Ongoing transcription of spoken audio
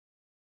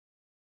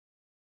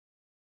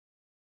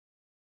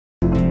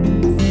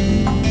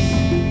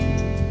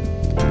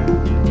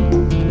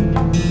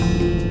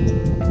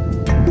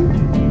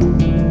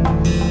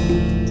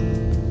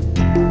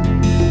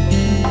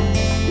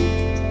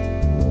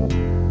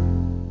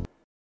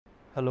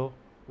Hello,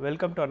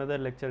 welcome to another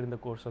lecture in the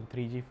course on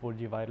 3G,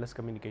 4G wireless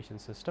communication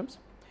systems.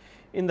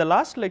 In the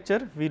last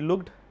lecture, we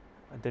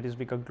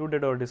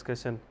concluded our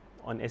discussion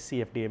on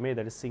SCFDMA,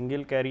 that is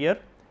single carrier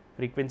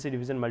frequency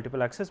division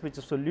multiple access, which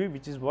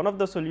is one of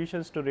the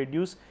solutions to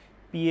reduce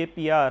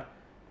PAPR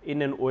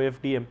in an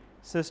OFDM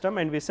system.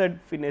 And we said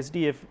in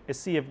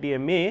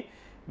SCFDMA,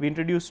 we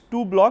introduced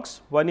two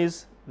blocks, one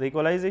is the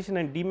equalization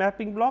and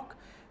demapping block,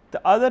 the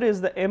other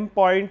is the M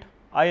point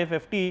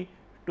IFFT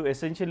to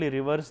essentially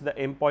reverse the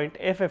M point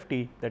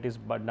FFT that is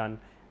done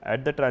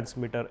at the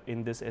transmitter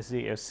in this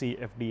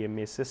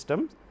SCFDMA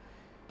system.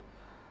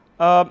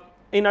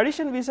 In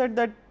addition, we said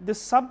that this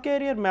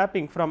subcarrier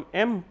mapping from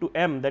M to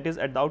M, that is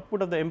at the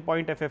output of the M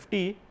point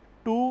FFT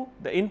to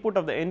the input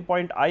of the N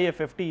point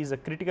IFFT, is a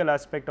critical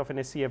aspect of an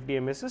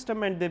SCFDMA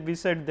system, and we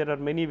said there are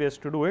many ways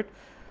to do it.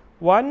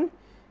 One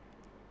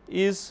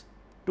is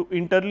to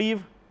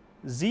interleave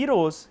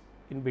zeros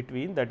in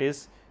between, that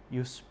is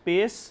you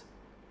space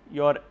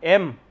your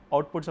M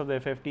outputs of the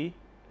FFT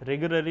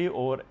regularly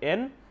over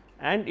N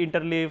and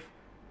interleave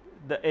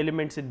the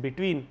elements in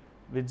between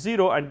with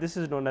 0, and this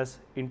is known as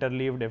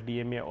interleaved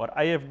FDMA or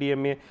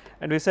IFDMA.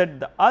 And we said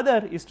the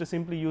other is to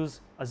simply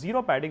use a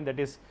zero padding, that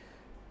is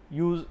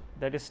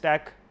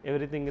stack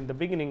everything in the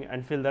beginning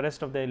and fill the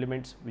rest of the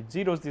elements with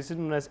zeros. This is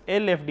known as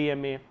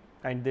LFDMA,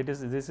 and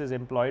this is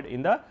employed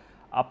in the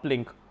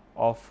uplink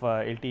of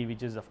LTE,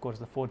 which is of course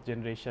the 4th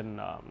generation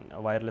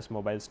wireless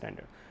mobile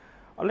standard.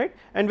 All right,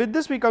 and with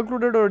this we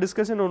concluded our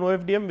discussion on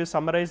OFDM. We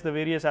summarized the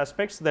various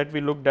aspects that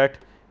we looked at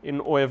in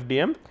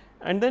OFDM,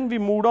 and then we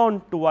moved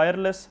on to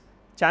wireless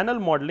channel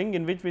modeling,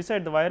 in which we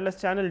said the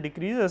wireless channel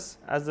decreases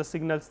as the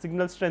signal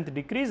strength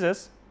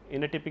decreases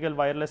in a typical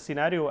wireless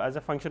scenario as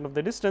a function of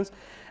the distance.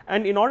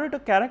 And in order to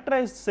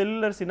characterize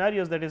cellular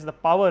scenarios, that is the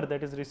power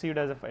that is received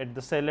at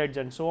the cell edge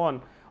and so on,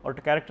 or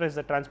to characterize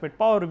the transmit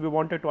power, we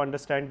wanted to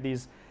understand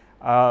these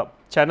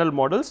channel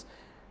models.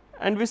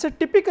 And we said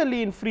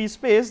typically in free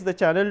space the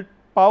channel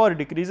power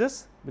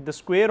decreases with the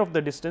square of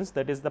the distance,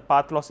 that is the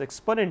path loss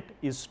exponent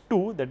is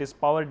 2, that is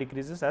power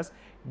decreases as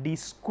d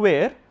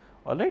square.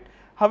 All right.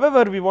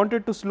 However, we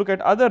wanted to look at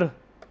other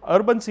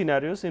urban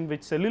scenarios, in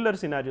which cellular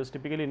scenarios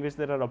typically in which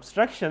there are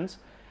obstructions,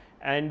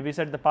 and we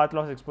said the path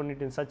loss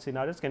exponent in such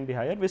scenarios can be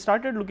higher. We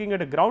started looking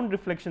at a ground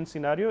reflection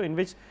scenario, in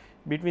which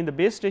between the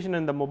base station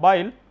and the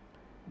mobile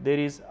there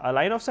is a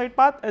line of sight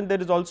path, and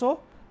there is also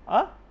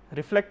a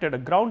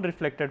ground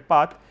reflected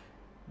path.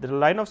 The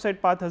line of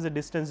sight path has a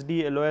distance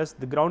d LOS,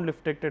 the ground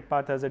reflected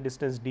path has a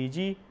distance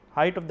dg,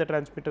 height of the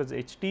transmitter is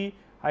ht,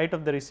 height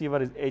of the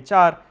receiver is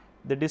hr,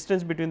 the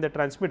distance between the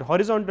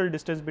horizontal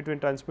distance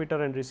between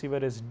transmitter and receiver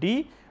is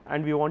d,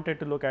 and we wanted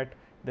to look at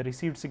the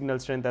received signal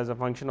strength as a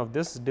function of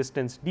this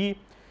distance d,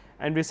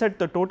 and we said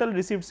the total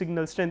received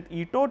signal strength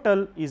E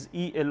total is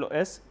E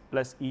LOS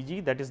plus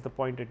Eg, that is the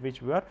point at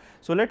which we are.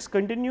 So, let us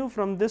continue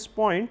from this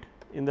point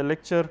in the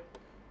lecture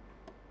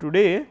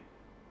today.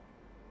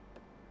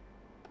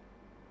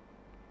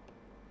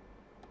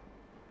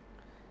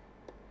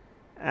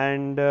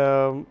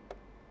 And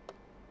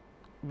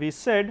we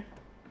said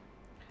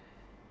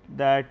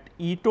that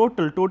E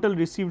total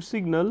received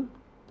signal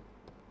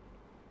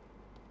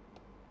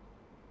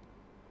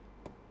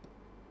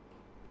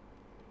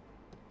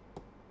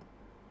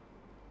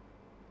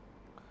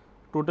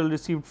total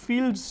received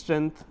field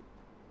strength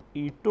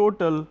E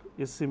total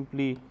is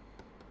simply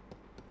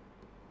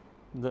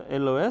the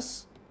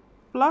LOS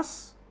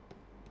plus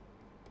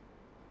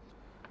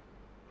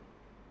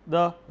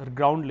the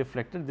ground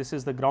reflected. This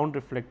is the ground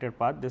reflected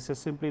path. This is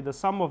simply the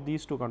sum of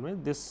these two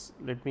components. This,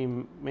 let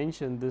me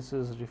mention, this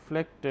is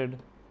reflected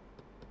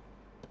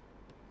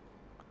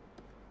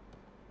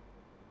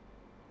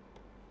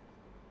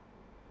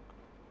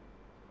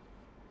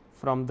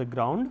from the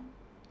ground.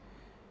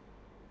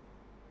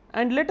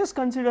 And let us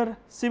consider,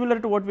 similar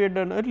to what we had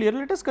done earlier,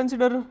 let us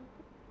consider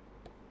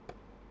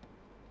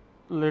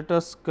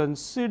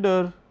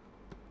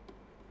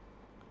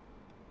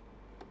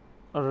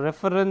a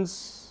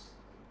reference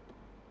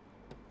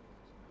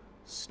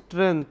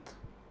strength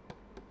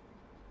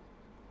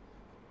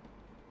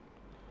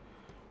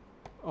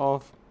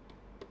of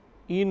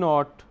E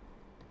naught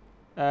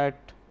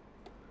at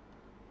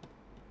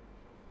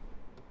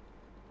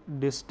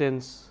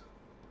distance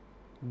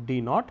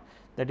d naught,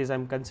 that is I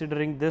am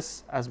considering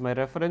this as my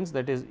reference,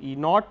 that is E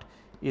naught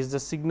is the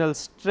signal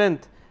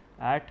strength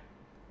at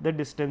the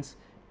distance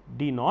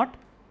d naught.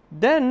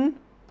 Then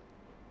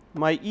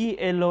my E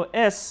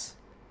LOS,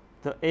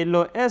 the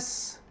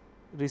LOS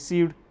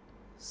received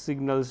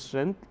signal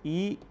strength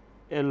E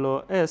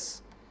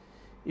LOS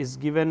is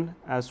given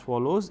as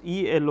follows.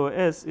 E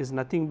LOS is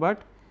nothing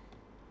but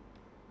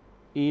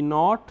E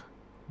naught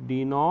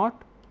d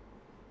naught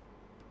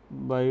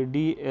by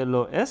d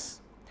LOS,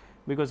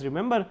 because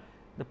remember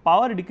the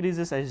power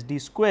decreases as d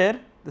square,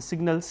 the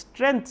signal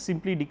strength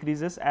simply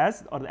decreases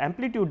as, or the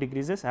amplitude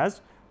decreases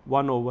as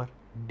 1 over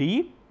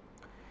d,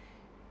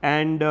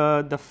 and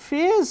the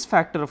phase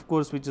factor of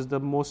course, which is the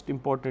most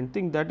important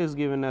thing, that is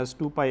given as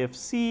 2 pi f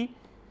c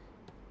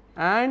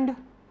and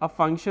a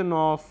function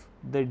of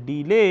the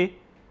delay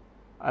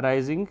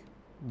arising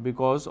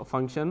because of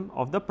function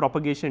of the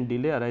propagation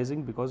delay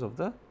arising because of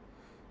the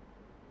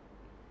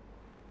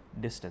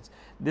distance.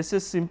 This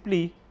is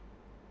simply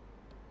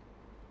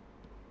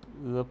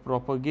the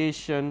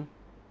propagation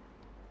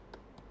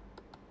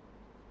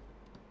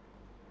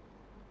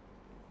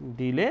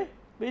delay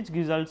which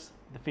results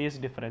the phase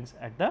difference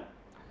at the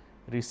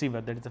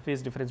receiver, that is the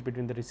phase difference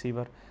between the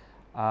receiver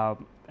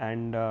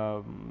and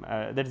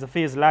that is the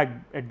phase lag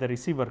at the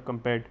receiver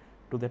compared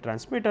to the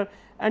transmitter.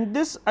 And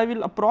this I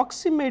will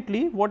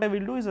approximately, what I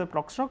will do is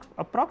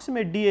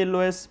approximate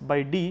dLOS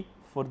by D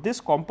for this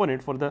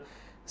component, for the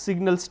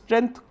signal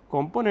strength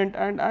component,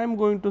 and I am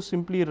going to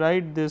simply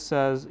write this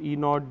as E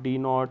naught D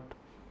naught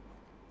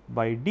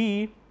by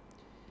D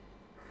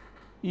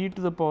e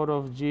to the power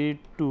of j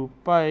 2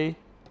 pi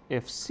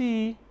f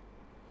c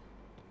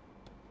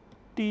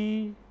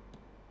t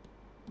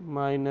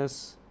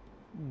minus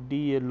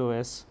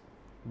dLOS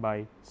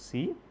by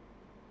C.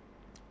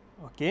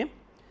 Okay.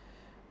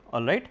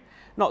 All right.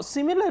 Now,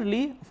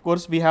 similarly, of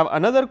course, we have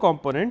another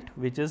component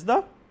which is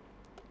the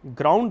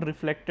ground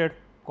reflected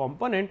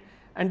component,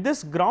 and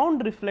this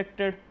ground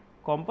reflected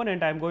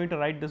component, I am going to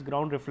write this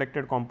ground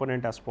reflected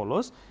component as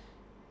follows.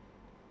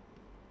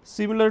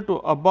 Similar to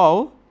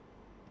above,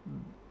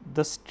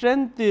 the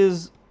strength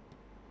is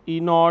E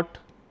naught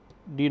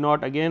D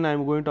naught, again I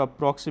am going to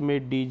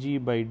approximate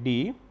dG by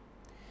D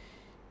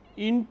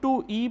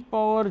into e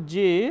power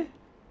j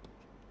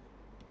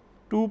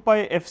 2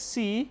 pi f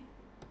c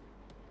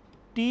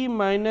t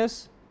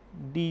minus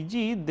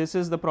dg. This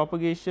is the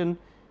propagation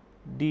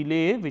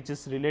delay which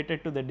is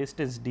related to the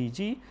distance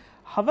dg.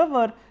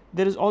 However,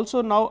 there is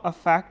also now a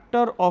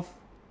factor of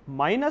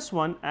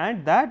 -1,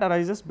 and that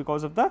arises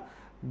because of the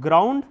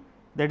ground,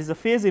 that is the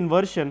phase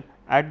inversion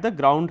at the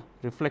ground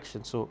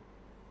reflection. So,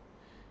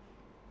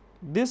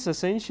 this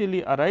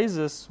essentially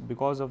arises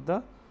because of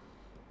the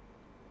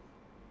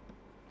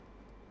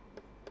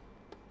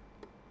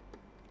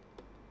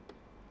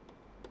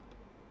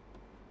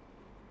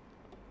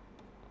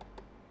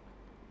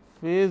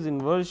phase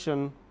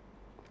inversion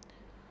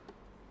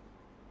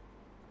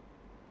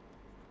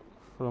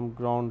from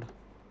ground.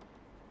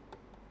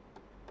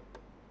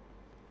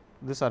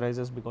 This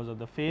arises because of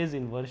the phase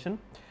inversion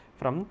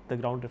from the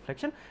ground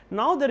reflection.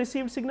 Now, the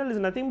received signal is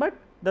nothing but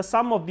the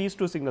sum of these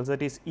two signals,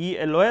 that is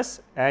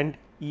ELOS and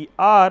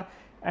ER,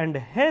 and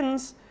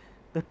hence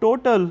the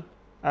total,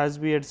 as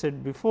we had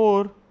said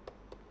before,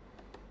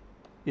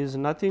 is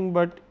nothing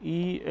but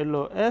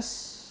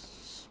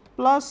ELOS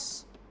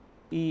plus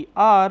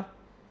ER,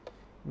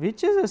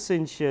 which is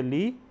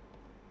essentially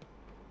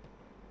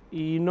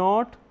E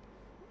naught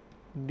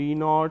D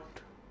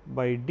naught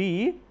by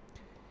D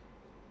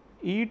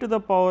e to the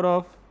power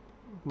of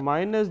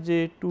minus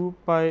j 2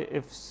 pi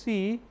f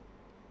c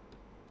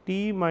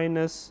t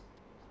minus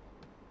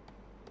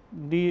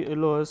d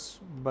LOS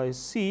by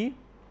C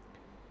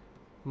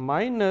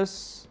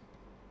minus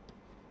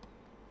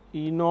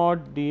E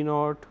naught D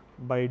naught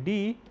by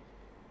D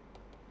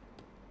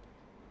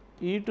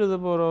e to the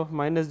power of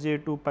minus j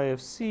 2 pi f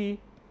c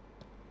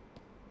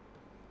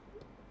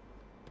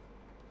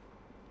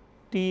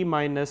t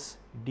minus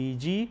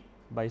dg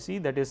by C.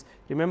 That is,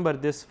 remember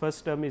this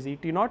first term is E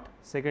t naught,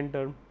 second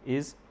term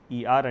is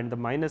E r, and the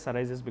minus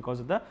arises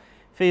because of the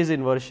phase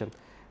inversion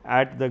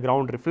at the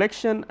ground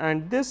reflection,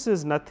 and this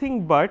is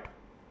nothing but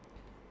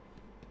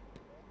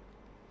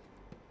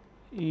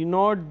E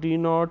naught D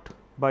naught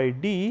by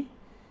D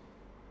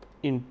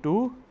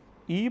into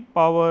e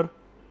power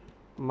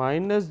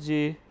minus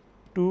j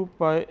 2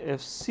 pi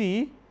f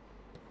c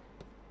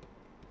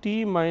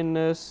t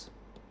minus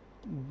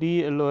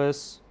d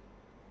LOS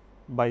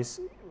by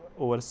C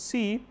over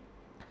C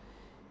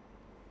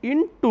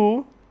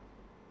into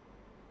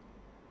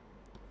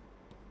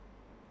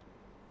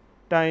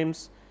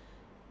times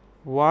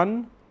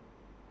 1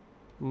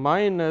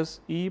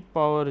 minus e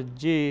power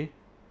j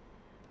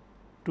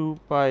 2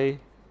 pi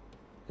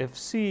f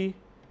c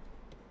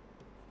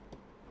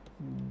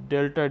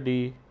delta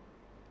d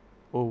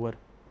over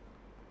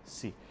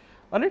C.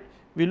 All right.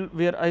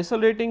 We are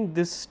isolating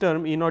this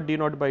term E naught D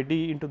naught by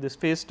D into this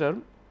phase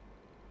term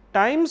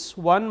times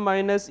 1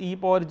 minus e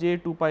power j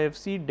 2 pi f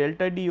c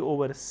delta d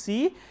over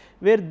C,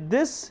 where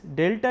this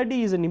delta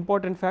d is an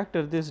important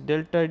factor. This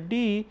delta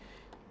d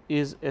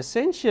is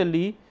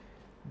essentially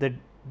the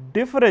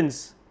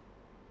difference,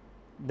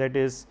 that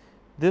is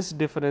this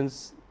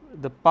difference,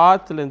 the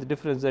path length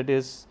difference, that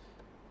is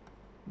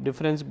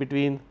difference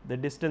between the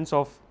distance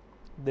of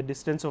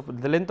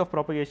the length of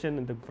propagation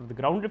in for the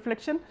ground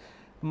reflection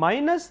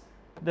minus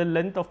the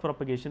length of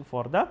propagation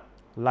for the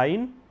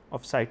line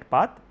of sight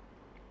path.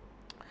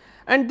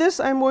 And this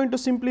I am going to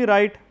simply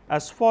write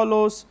as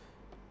follows.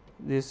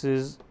 This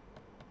is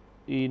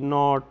E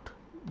naught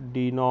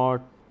D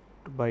naught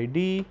by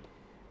D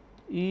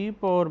e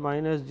power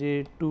minus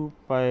j 2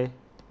 pi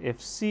f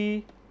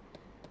c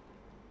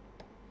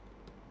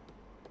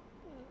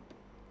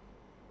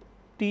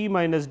t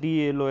minus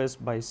d LOS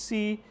by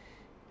C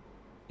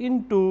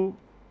into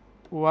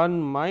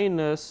 1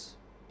 minus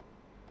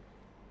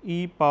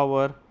e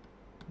power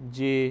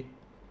j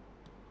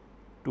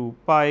 2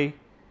 pi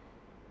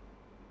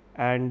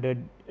and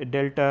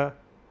delta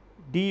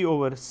d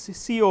over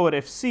c over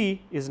f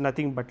c is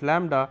nothing but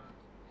lambda,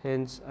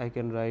 hence I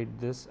can write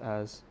this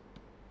as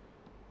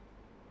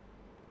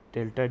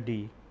delta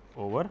d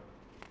over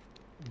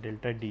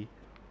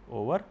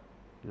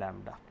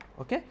lambda.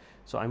 Okay.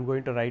 So, I am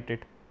going to write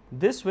it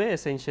this way.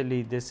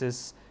 Essentially this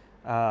is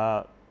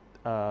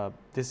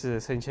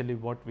essentially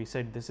what we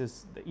said, this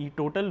is the E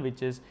total,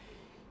 which is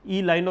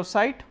E line of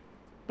sight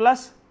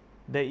plus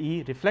the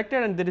E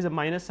reflected, and there is a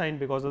minus sign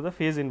because of the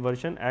phase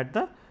inversion at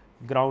the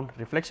ground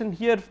reflection.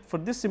 Here for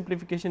this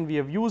simplification we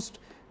have used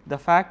the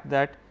fact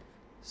that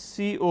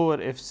c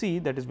over f c,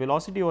 that is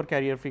velocity over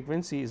carrier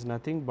frequency, is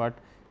nothing but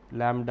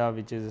lambda,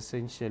 which is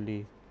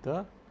essentially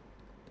the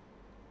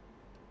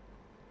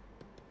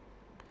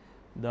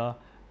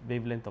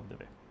wavelength of the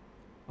wave.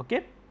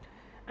 Okay.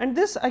 And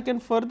this I can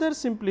further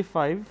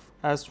simplify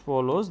as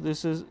follows.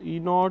 This is E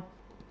naught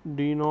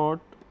d naught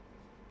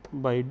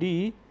by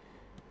d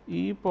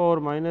e power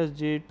minus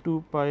j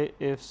 2 pi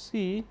f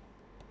c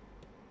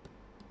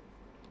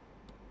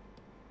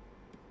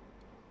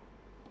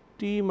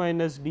t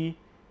minus d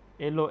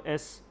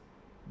LOS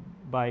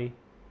by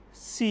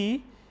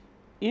c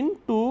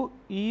into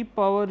e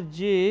power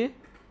j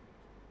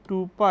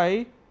 2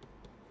 pi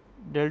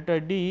delta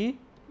d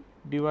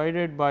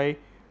divided by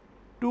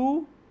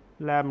 2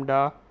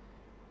 lambda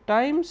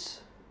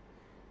times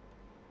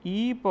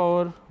e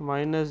power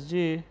minus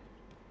j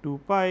 2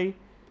 pi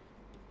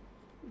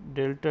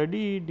delta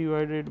d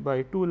divided by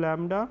 2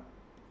 lambda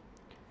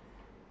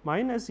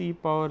minus e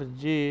power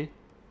j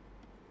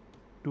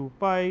 2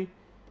 pi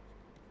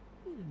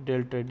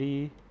delta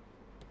d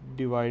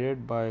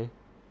divided by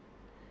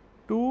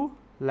 2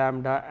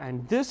 lambda,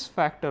 and this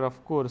factor,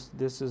 of course,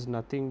 this is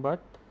nothing but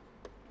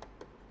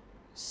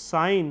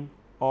sine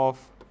of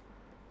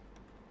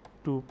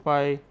 2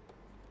 pi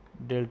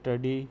delta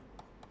d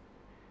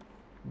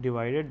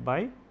divided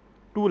by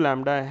 2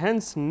 lambda.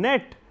 Hence,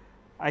 net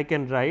I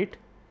can write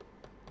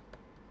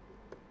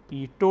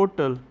E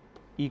total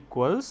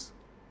equals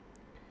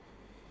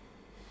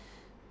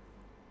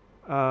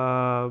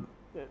I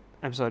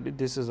am sorry,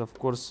 this is of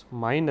course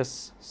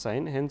minus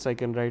sign, hence I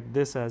can write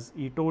this as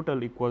E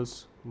total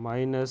equals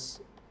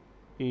minus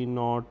E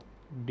naught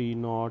d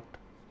naught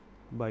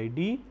by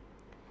d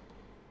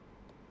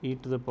e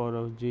to the power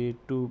of j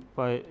 2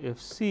 pi f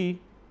c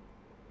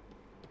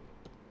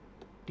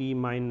t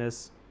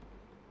minus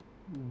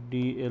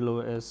d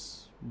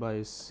LOS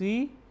by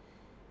c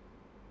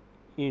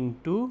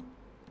into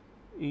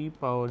e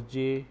power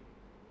j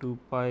 2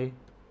 pi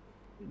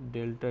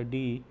delta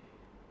d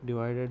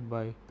divided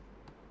by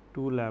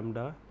 2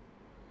 lambda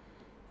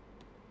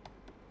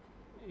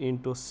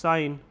into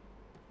sine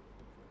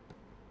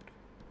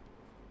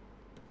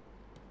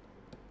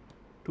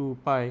 2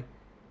 pi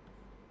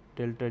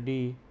delta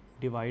d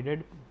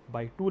divided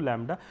by 2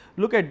 lambda.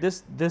 Look at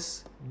this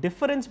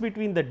difference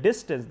between the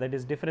distance, that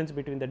is difference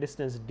between the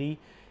distance d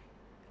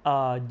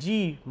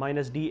g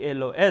minus d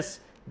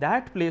LOS,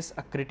 that plays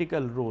a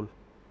critical role.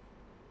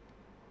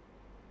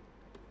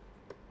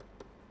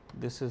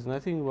 This is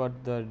nothing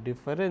but the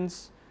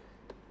difference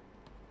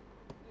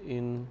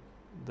in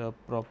the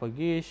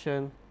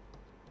propagation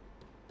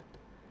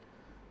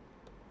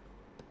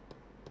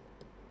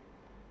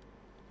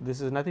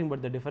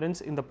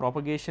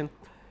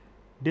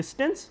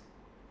distance,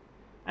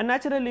 and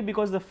naturally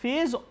because the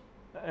phase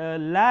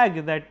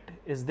lag that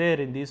is there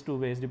in these two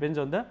ways depends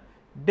on the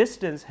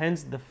distance,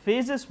 hence the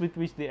phases with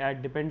which they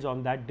add depends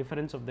on that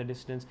difference of the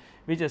distance,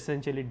 which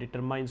essentially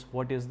determines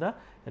what is the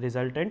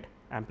resultant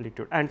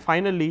amplitude. And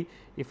finally,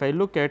 if I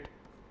look at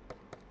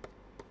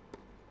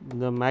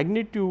the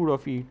magnitude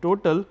of E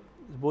total,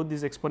 both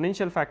these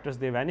exponential factors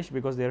they vanish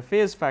because they are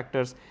phase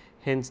factors,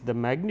 hence the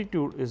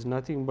magnitude is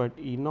nothing but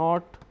E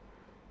naught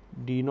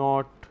d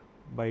naught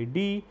by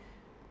d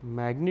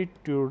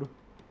magnitude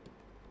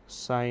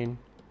sine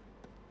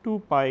 2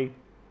 pi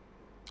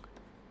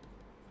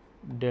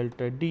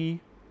delta d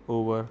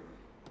over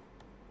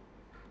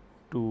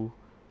 2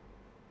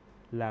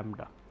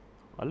 lambda,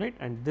 all right.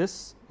 And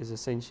this is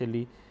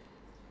essentially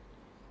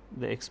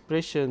the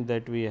expression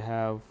that we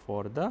have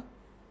for the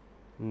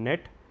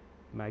net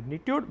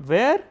magnitude,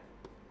 where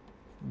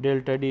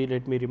delta d,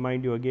 let me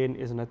remind you again,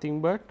 is nothing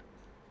but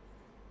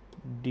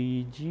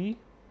dg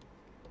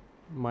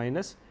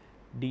minus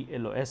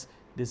dLOS.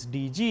 This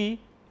dg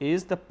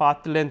is the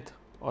path length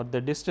or the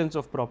distance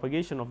of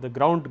propagation of the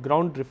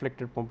ground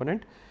reflected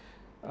component,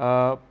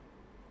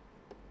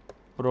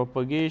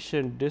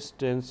 propagation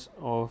distance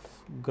of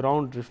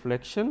ground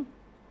reflection,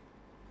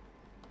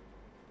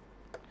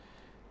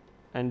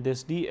 and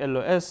this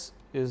dLOS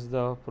is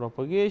the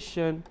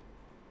propagation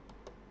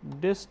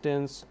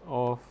distance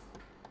of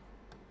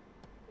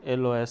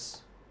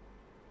LOS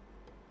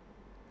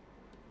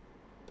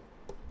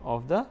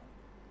of the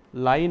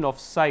line of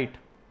sight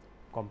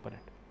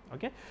component.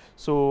 Okay.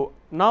 So,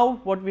 now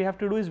what we have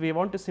to do is we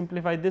want to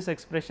simplify this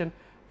expression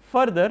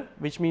further,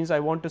 which means I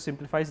want to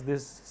simplify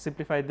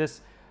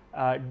this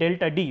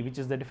delta d, which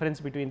is the difference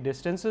between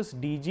distances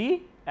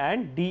dg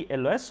and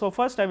dLOS. So,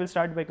 first I will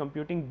start by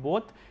computing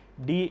both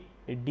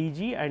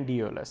dg and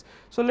dLOS.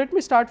 So, let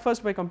me start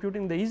first by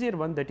computing the easier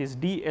one, that is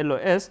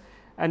dLOS,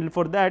 and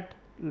for that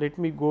let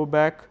me go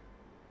back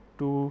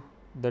to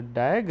the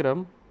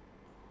diagram.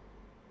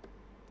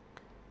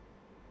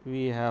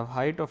 We have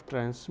height of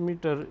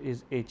transmitter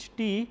is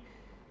ht,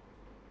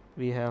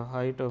 we have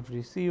height of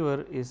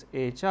receiver is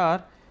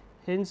hr.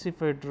 Hence,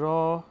 if I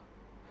draw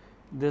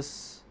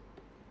this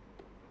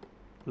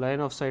line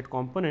of sight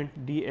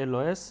component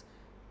dLOS,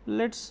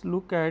 let us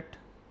look at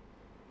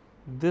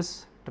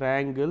this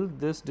triangle.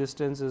 This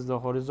distance is the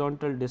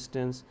horizontal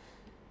distance,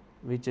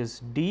 which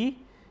is d,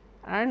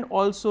 and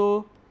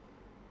also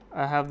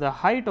I have the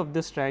height of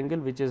this triangle,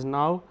 which is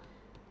now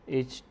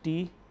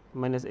ht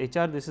minus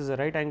hr. This is a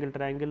right angle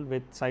triangle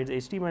with sides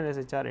ht minus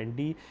hr and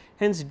d.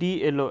 Hence,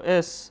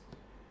 dLOS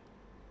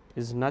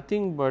is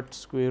nothing but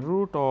square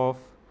root of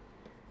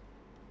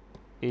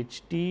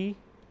ht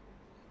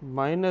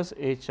minus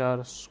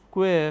hr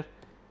square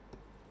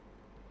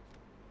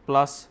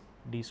plus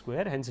d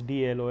square. Hence,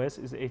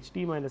 dLOS is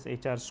ht minus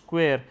hr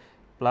square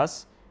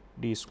plus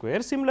d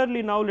square.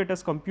 Similarly, now let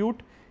us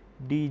compute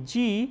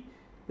dg,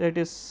 that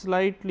is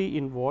slightly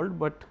involved,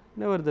 but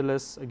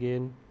nevertheless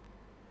again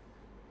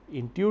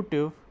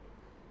intuitive.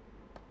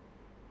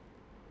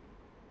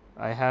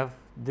 I have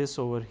this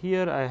over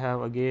here, I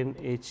have again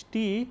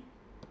ht,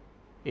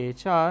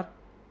 hr,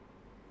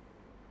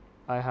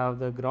 I have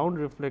the ground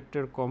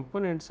reflected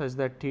component such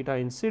that theta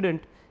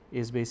incident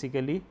is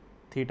basically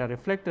theta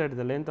reflected at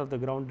the length of the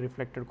ground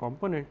reflected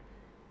component.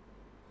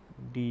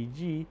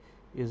 dg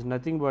is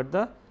nothing but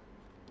the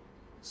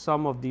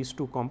sum of these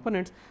two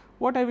components.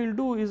 What I will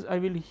do is I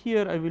will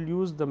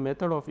use the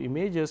method of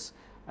images.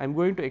 I am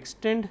going to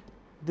extend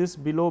this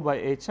below by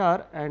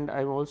hr, and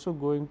I am also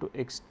going to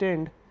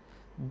extend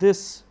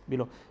this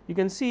below. You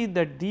can see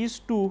that these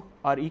two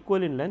are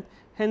equal in length.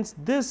 Hence,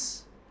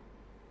 this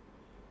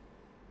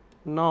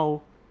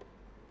now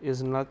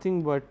is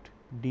nothing but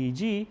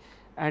dg,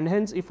 and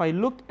hence if I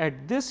look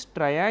at this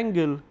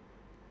triangle,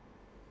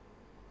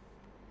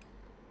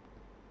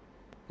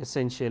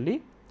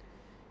 essentially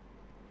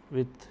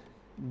with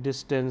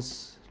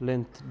distance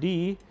length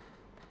d,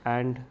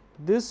 and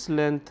this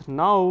length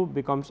now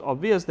becomes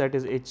obvious, that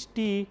is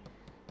ht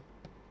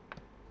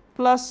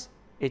plus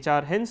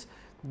hr. Hence,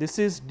 this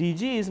is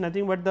dg is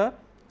nothing but the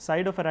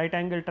side of a right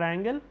angle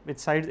triangle with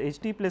sides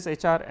ht plus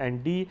hr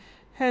and d.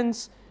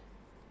 Hence,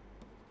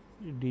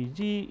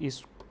 dg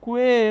is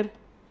square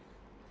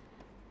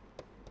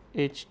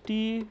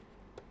ht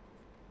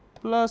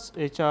plus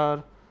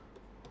hr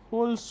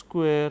whole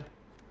square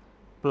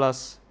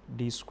plus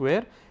d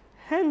square.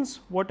 Hence,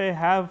 what I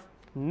have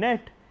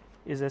net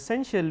is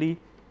essentially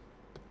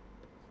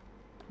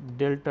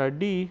delta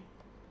d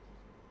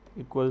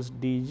equals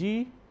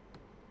dg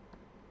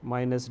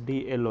minus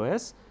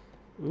dLOS,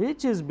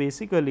 which is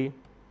basically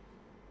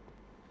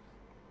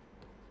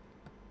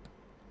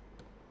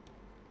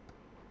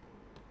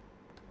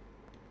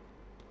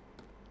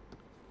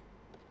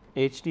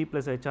ht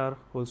plus hr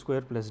whole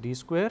square plus d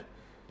square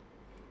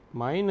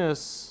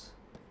minus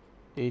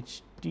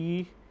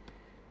ht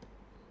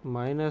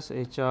minus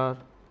hr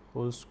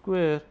whole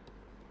square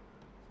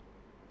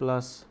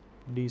plus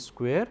d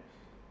square,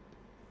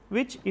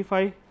 which if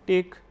I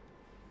take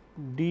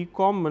d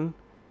common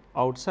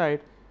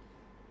outside,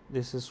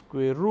 this is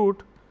square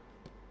root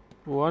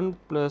 1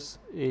 plus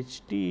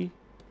ht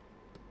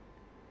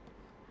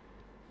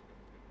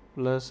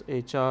plus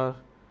hr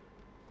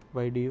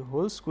by d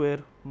whole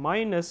square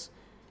minus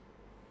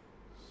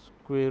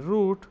square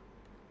root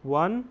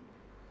 1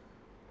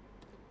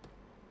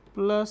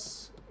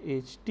 plus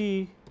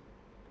ht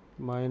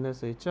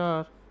minus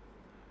hr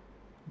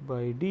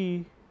by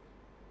d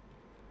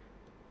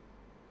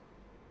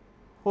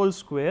whole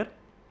square.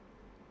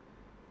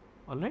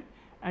 All right.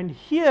 And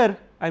here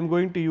I am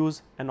going to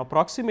use an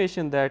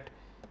approximation that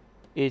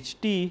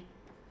ht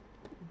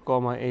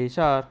comma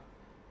hr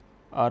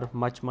are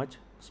much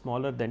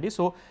smaller than d.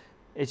 So,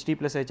 ht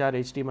plus hr,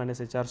 ht minus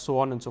hr, so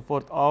on and so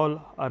forth, all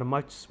are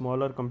much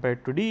smaller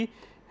compared to d.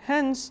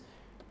 Hence,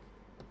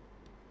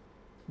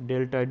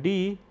 delta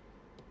d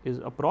is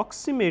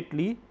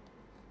approximately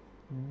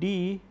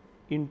d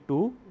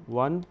into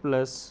 1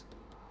 plus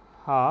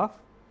half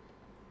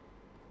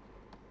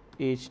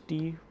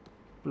ht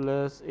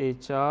plus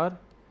hr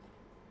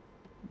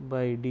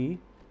by d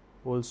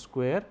whole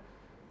square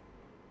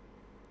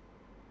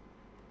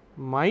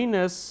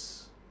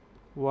minus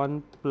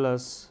 1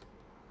 plus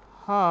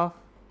half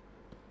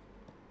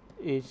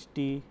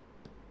ht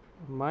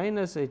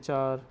minus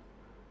hr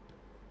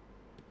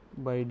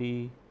by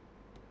d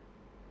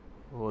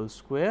whole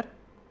square,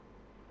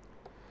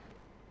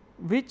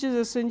 which is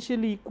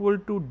essentially equal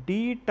to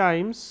d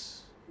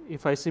times,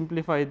 if I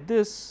simplify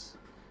this,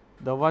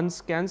 the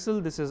ones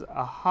cancel, this is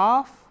a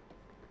half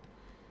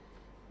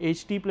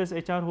ht plus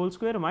hr whole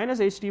square minus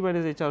ht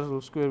minus hr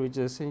whole square, which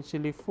is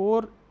essentially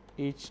 4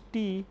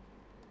 ht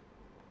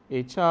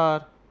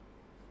hr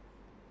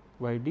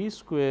by d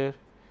square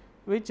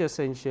which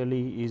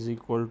essentially is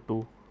equal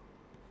to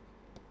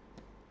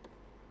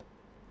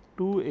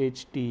 2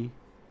 HT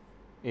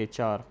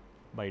HR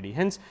by d.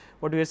 Hence,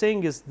 what we are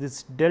saying is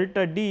this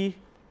delta d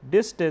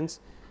distance,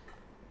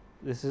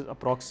 this is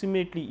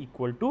approximately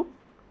equal to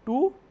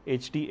 2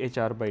 HT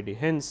HR by d.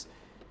 Hence,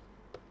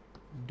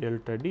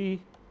 delta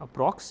d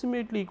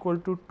approximately equal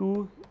to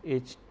 2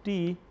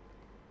 HT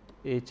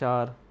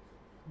HR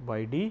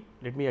by d.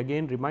 Let me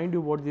again remind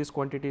you what these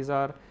quantities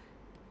are.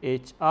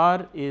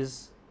 HR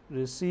is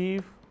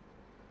receive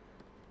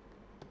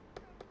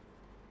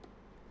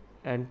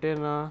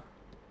antenna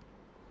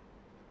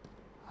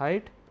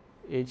height,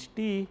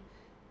 HT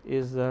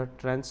is the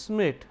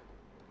transmit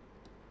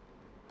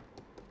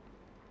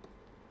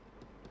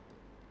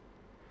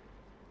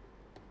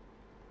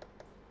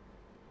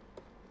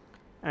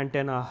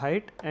antenna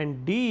height,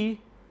 and D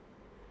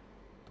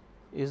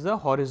is the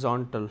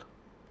horizontal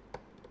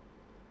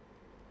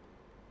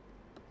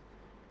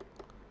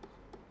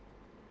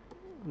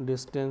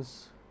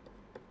distance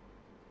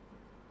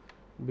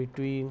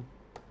between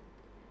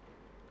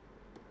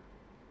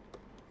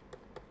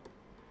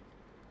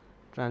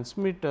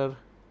transmitter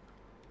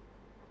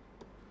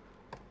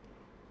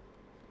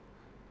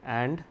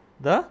and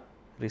the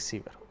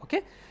receiver.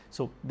 Okay.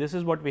 So, this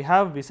is what we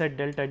have. We said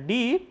delta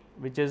D,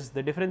 which is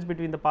the difference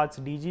between the paths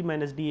dg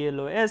minus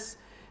dLOS,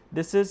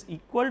 this is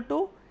equal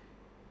to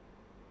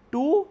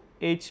 2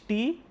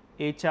 HT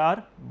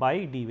HR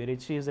by D, where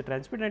HT is the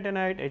transmit antenna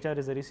height, HR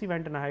is the receive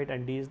antenna height,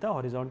 and D is the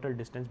horizontal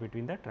distance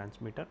between the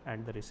transmitter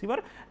and the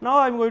receiver. Now,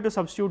 I am going to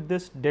substitute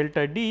this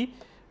delta D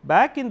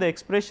back in the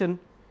expression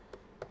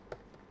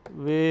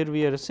where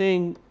we are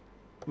saying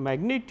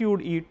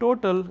magnitude E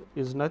total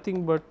is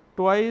nothing but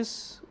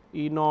twice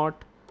E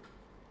naught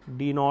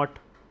D naught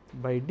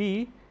by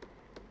D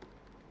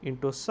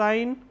into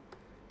sine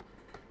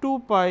 2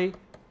 pi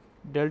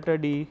delta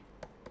D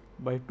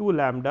by 2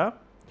 lambda.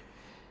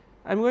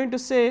 I am going to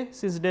say,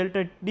 since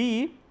delta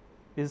D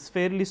is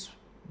fairly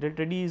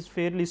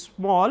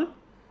small,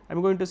 I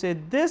am going to say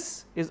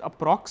this is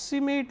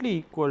approximately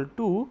equal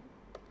to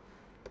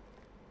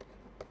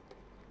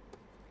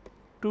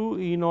 2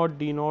 E naught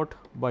D naught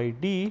by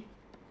D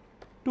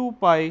 2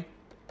 pi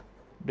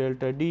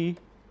delta D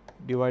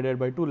divided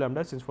by 2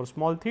 lambda, since for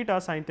small theta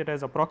sin theta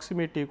is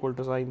approximately equal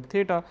to sin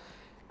theta.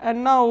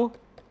 And now,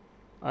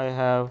 I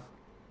have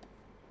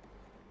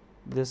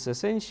this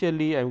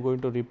essentially I am going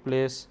to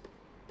replace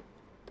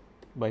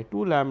by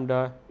 2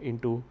 lambda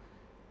into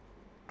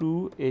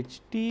 2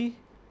 HT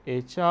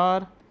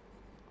HR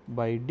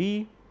by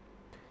D,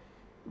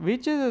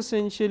 which is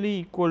essentially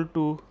equal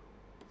to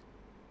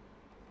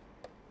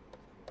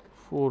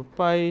 4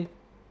 pi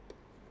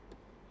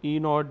E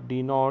naught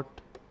D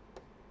naught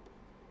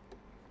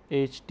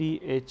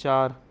HT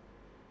HR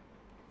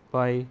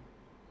by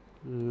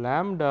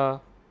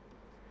lambda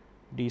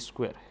D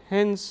square.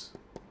 Hence,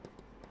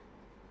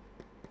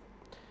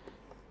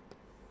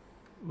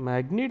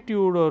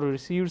 magnitude or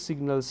received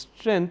signal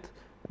strength,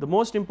 the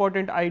most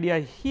important idea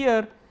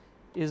here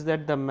is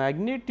that the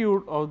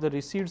magnitude of the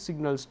received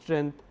signal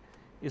strength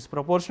is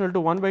proportional to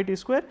 1 by T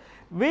square,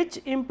 which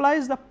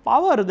implies the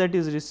power that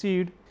is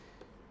received.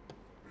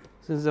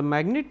 Since the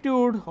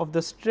magnitude of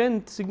the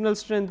strength, signal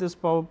strength is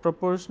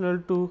proportional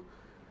to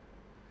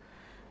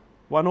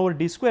 1 over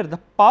D square, the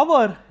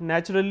power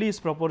naturally is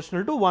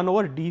proportional to 1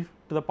 over D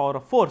to the power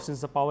of 4, since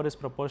the power is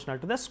proportional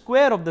to the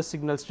square of the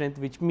signal strength,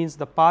 which means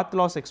the path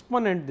loss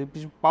exponent, the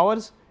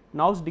powers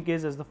now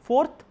decays as the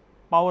fourth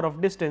power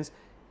of distance.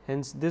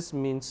 Hence, this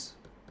means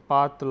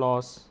path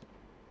loss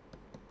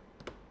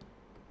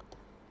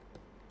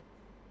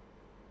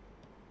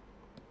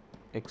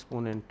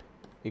exponent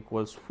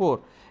equals 4.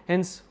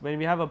 Hence, when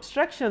we have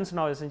abstractions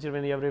now, essentially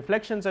when we have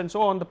reflections and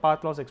so on, the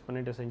path loss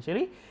exponent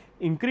essentially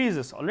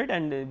increases, all right,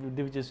 and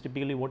which is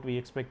typically what we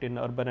expect in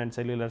urban and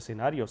cellular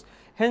scenarios.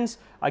 Hence,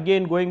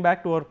 again going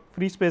back to our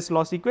free space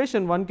loss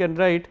equation, one can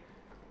write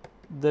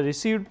the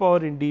received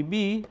power in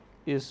dB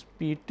is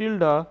P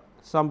tilde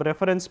some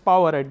reference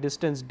power at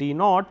distance d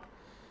naught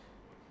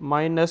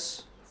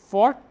minus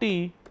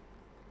 40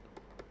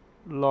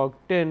 log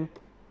 10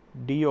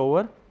 d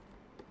over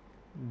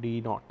d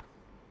naught,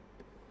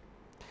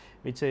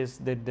 which says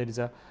that there is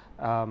a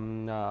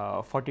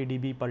 40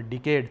 dB per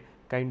decade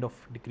kind of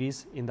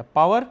decrease in the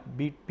power.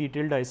 P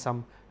tilde is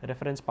some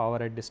reference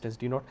power at distance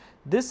d naught.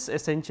 This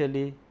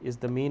essentially is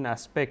the main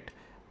aspect,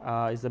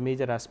 is the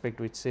major aspect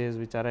which says,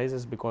 which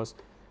arises because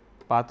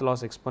path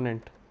loss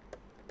exponent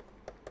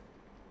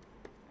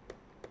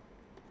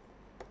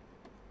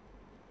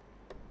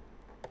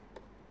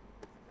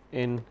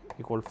n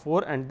equal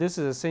 4, and this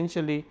is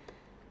essentially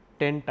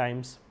 10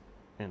 times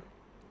n.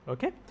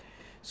 Okay.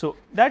 So,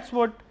 that is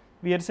what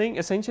we are saying.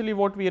 Essentially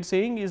what we are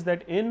saying is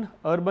that in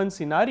urban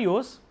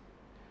scenarios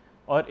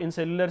or in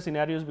cellular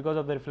scenarios, because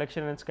of the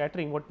reflection and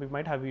scattering, what we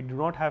might have, we do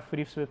not have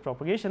free space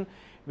propagation,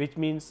 which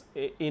means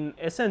in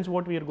essence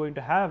what we are going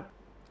to have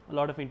a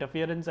lot of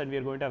interference, and we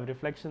are going to have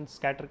reflections,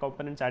 scatter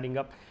components adding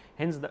up.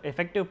 Hence, the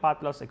effective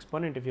path loss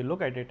exponent, if you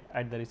look at it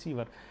at the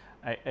receiver,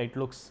 it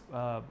looks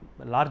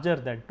larger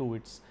than 2,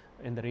 it is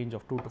in the range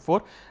of 2 to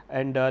 4.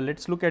 And let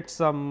us look at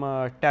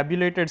some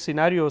tabulated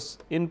scenarios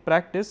in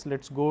practice.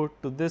 Let us go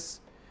to this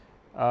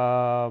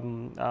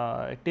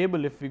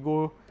table. If we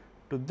go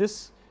to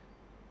this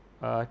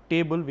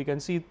table, we can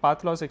see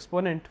path loss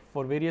exponent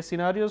for various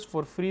scenarios.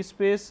 For free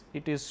space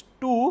it is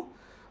 2,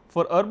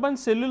 for urban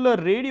cellular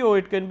radio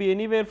it can be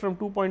anywhere from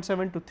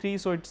 2.7 to 3.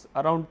 So, it is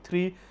around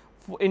 3.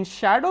 In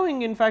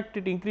shadowing, in fact,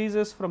 it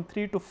increases from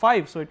 3 to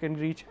 5. So, it can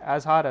reach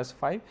as high as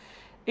 5.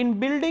 In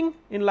building,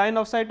 in line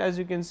of sight, as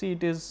you can see,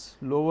 it is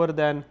lower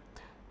than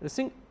this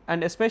thing,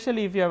 and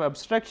especially if you have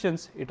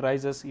abstractions, it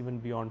rises even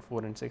beyond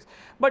 4 and 6.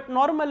 But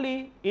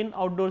normally in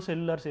outdoor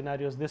cellular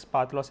scenarios, this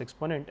path loss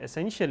exponent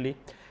essentially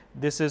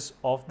this is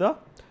of the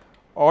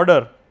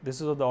order,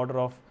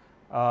 of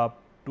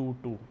 2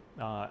 to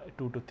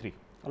 3.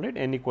 All right,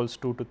 n equals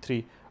 2 to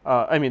 3.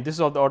 I mean, this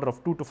is of the order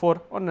of 2 to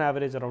 4, on an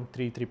average around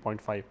 3,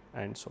 3.5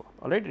 and so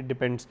on. All right, it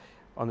depends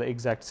on the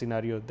exact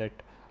scenario that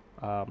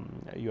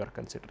you are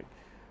considering.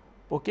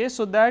 Okay,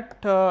 so that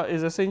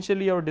is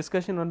essentially our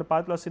discussion on the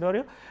path loss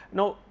scenario.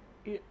 Now,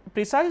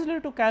 precisely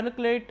to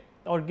calculate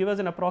or give us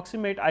an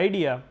approximate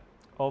idea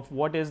of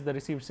what is the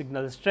received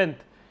signal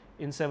strength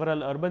in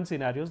several urban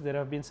scenarios, there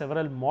have been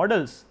several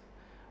models,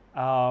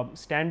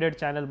 standard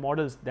channel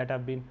models that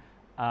have been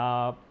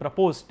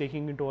proposed,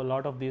 taking into a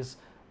lot of these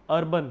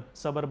urban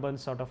suburban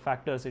sort of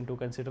factors into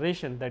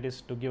consideration, that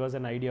is to give us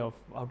an idea of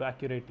how to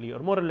accurately or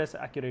more or less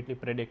accurately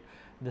predict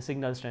the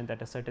signal strength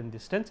at a certain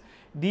distance.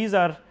 These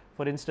are,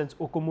 for instance,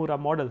 Okumura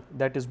model,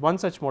 that is one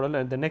such model,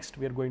 and the next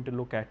we are going to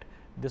look at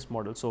this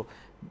model. So,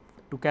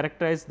 to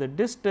characterize the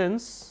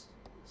distance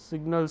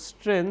signal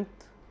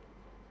strength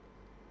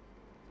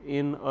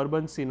in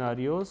urban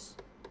scenarios,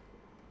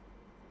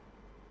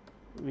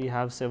 we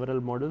have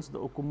several models. The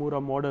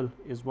Okumura model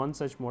is one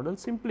such model.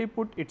 Simply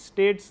put, it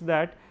states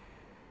that,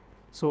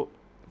 so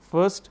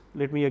first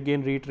let me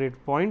again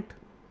reiterate point,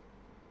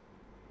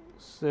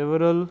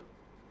 several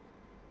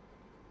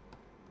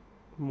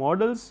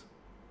models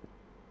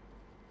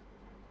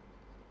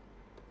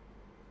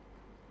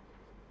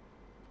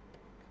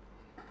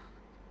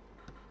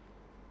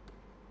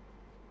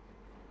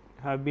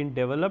have been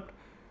developed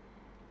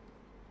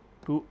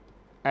to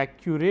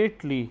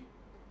accurately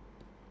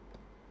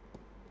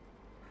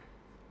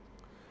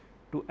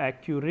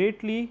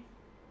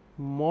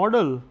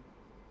model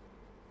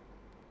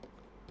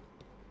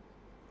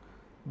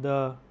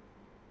the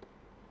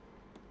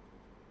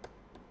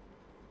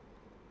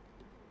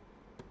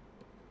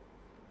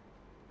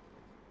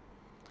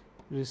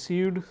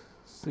received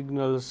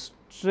signal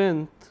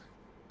strength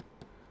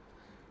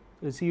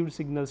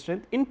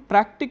in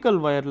practical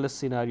wireless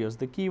scenarios.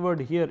 The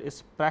keyword here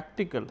is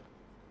practical.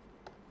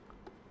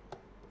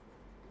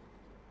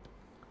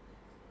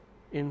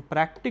 In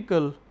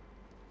practical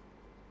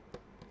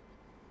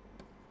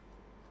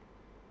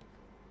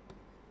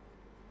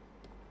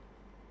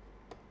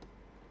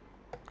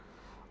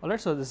Alright,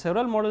 so the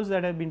several models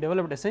that have been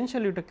developed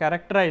essentially to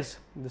characterize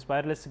this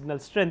wireless signal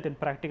strength in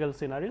practical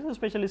scenarios,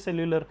 especially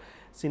cellular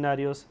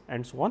scenarios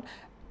and so on.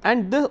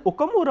 And the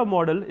Okumura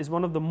model is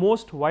one of the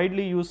most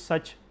widely used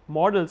such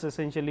models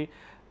essentially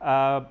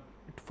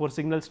for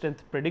signal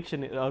strength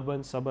prediction in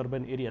urban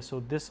suburban areas. So,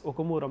 this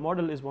Okumura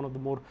model is one of the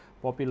more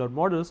popular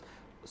models.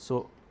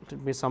 So,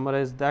 let me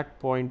summarize that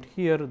point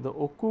here. The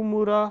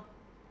Okumura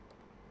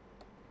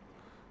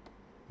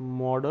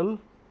model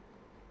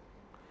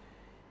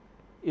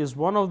is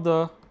one of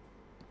the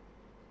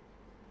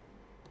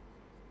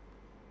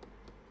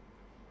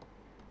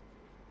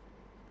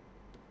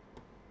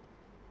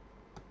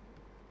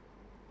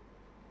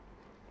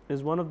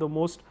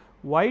most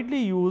widely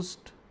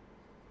used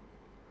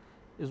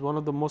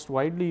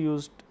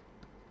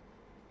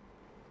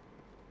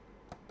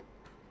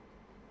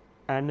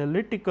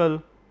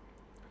analytical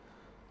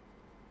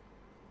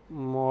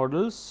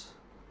models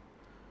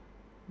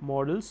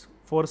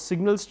for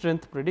signal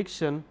strength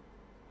prediction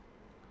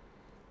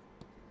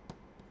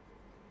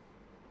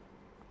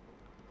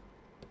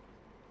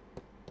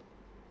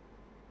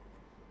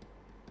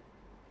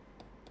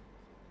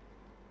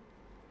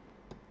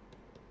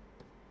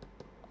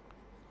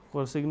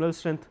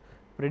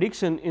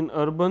in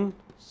urban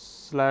 /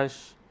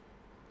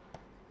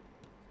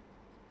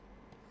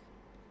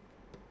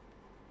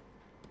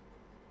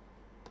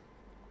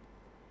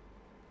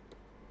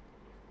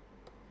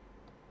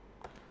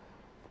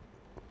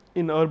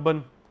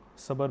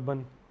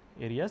 suburban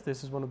areas.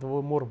 This is one of the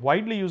more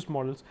widely used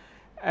models,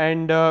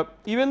 and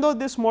even though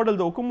this model,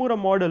 the Okumura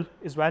model,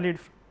 is valid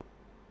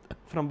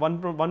from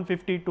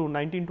 150 to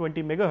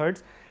 1920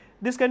 megahertz,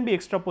 this can be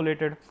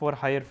extrapolated for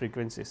higher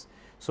frequencies.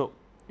 So,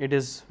 it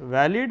is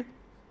valid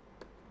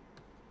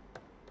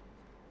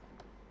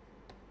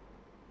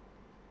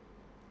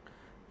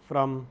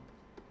from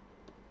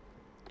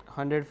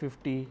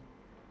 150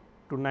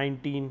 to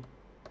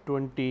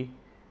 1920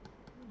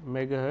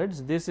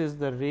 megahertz. This is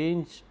the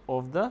range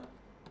of the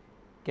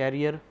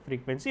carrier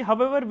frequency.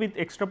 However, with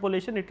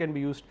extrapolation it can be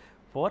used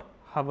for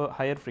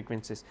higher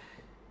frequencies.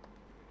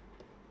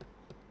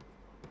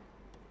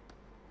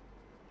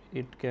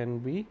 It can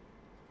be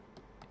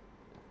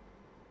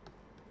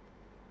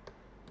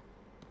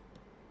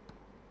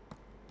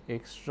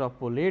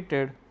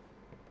extrapolated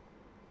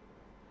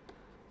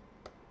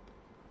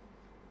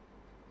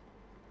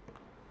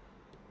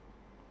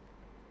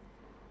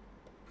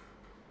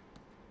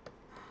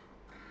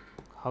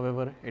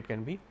however, it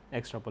can be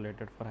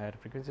extrapolated for higher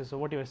frequencies. So,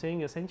 what you are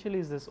saying essentially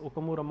is this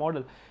Okumura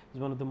model is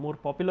one of the more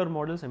popular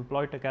models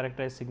employed to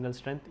characterize signal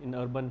strength in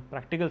urban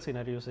practical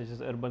scenarios such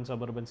as urban,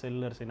 suburban,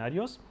 cellular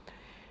scenarios,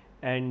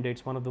 and it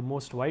is one of the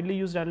most widely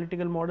used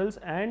analytical models,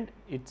 and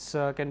it's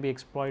can be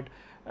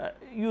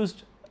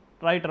used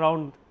right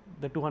around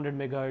the 200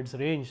 megahertz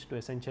range to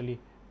essentially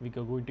we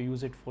are going to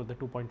use it for the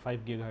 2.5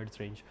 gigahertz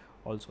range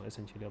also,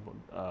 essentially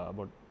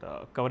about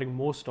covering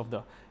most of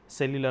the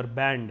cellular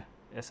band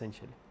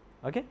essentially.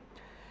 Okay.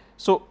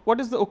 So,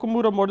 what is the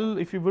Okumura model?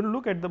 If you will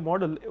look at the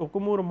model,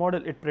 Okumura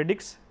model, it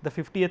predicts the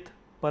 50th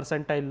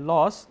percentile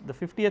loss, the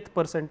 50th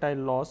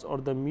percentile loss or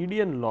the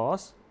median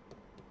loss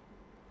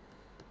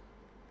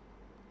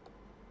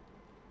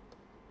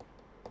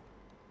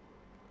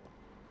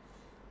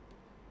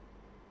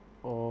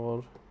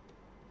or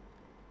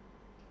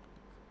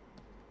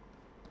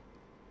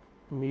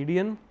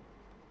median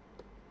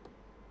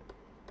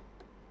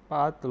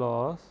path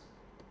loss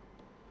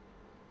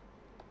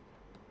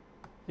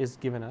is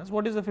given as.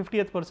 What is the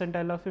 50th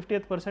percentile?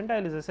 50th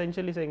percentile is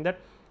essentially saying that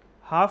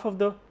half of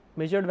the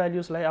measured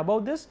values lie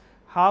above this,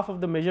 half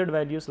of the measured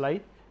values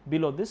lie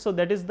below this. So,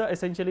 that is the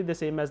essentially the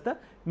same as the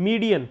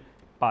median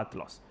path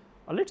loss.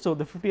 Alright. So,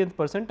 the 50th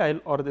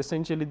percentile or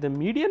essentially the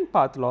median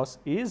path loss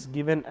is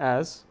given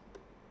as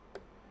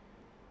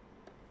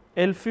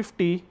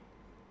L50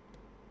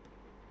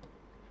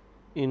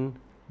 in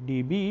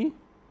dB,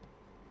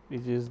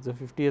 which is the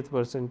 50th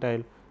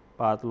percentile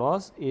path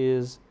loss,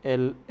 is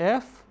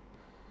LF,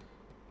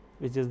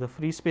 which is the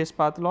free space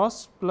path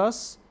loss,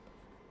 plus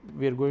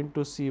we are going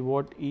to see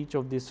what each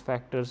of these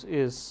factors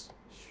is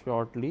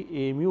shortly,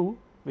 A mu,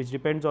 which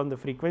depends on the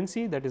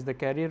frequency, that is the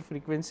carrier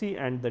frequency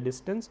and the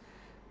distance,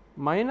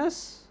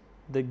 minus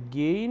the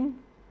gain,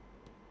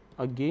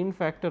 a gain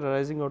factor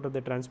arising out of the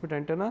transmit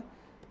antenna,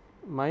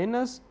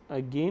 minus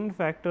a gain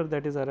factor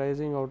that is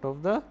arising out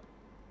of the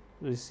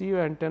receive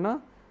antenna,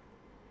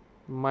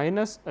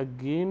 minus a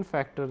gain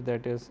factor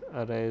that is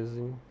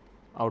arising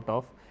out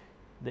of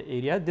the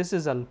area. This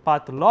is a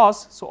path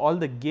loss. So, all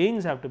the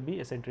gains have to be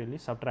essentially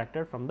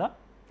subtracted from the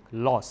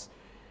loss.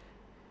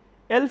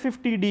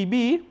 L50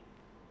 dB,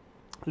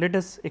 let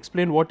us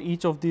explain what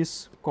each of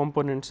these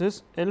components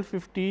is.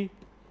 L50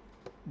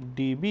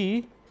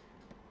 dB,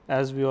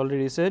 as we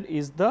already said,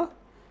 is the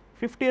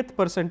 50th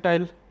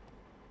percentile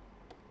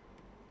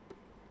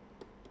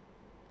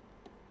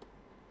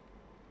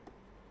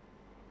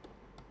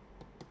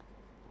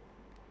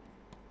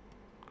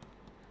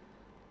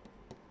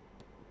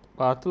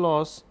path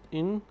loss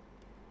in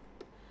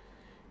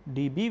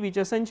dB, which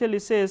essentially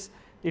says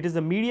it is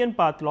the median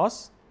path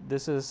loss.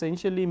 This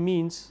essentially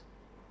means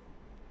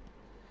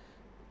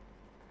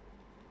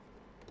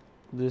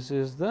this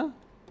is the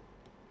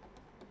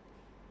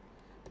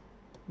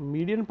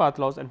median path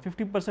loss, and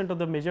 50% of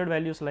the measured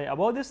values lie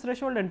above this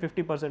threshold and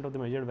 50% of the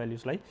measured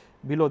values lie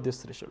below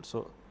this threshold.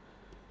 So,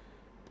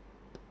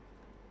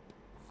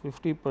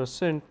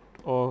 50%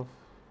 of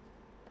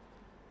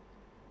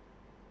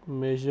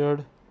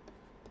measured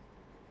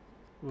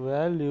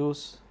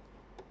values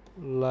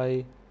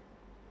lie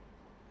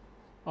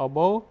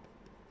above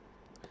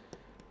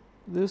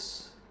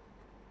this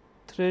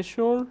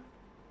threshold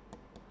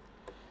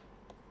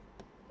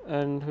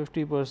and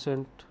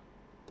 50%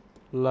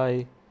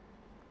 lie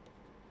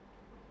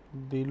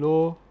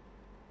below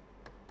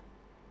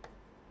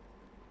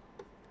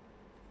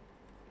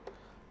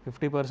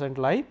 50%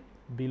 lie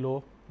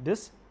below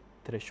this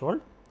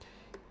threshold.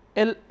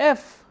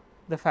 LF,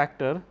 the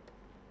factor,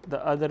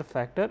 the other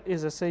factor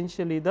is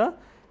essentially the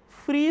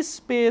free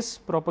space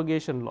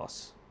propagation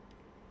loss.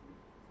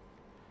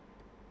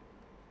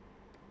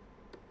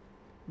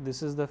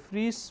 This is the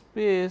free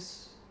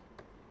space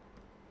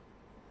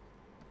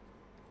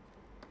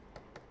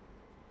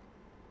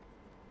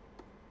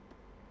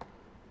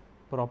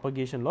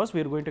propagation loss.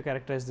 We are going to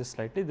characterize this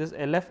slightly. This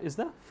LF is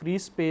the free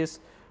space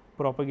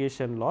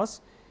propagation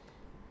loss.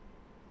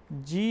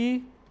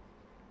 GHTE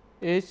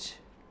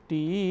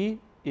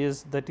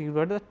is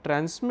the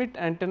transmit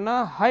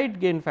antenna height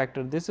gain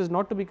factor. This is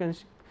not to be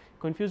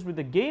confused with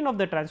the gain of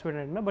the transmit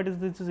antenna, but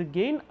this is a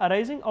gain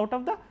arising out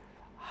of the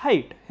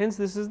height. Hence,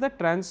 this is the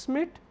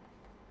transmit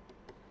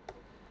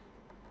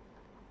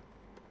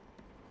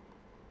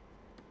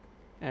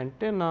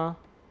antenna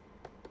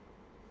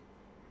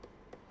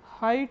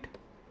height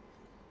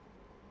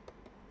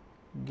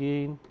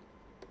gain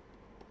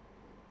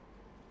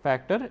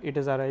factor. It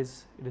is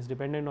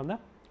dependent on the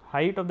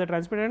height of the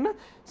transmit antenna.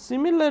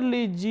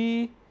 Similarly,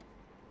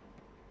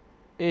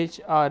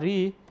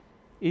 GHRE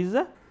is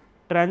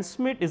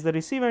the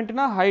receive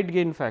antenna height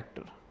gain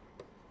factor.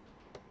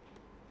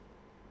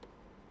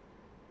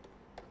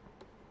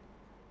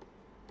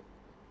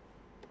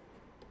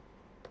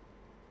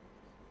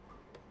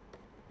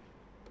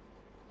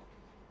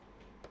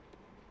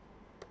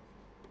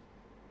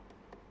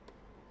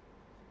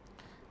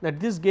 That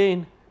this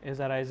gain is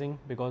arising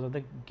because of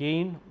the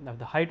gain of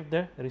the height of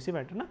the receive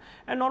antenna.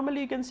 And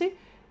normally you can see,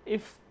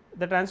 if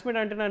the transmit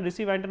antenna and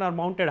receive antenna are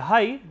mounted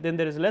high, then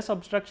there is less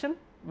obstruction,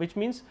 which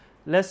means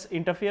less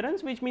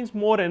interference, which means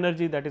more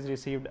energy that is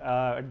received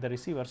at the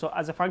receiver. So,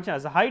 as a function,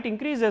 as the height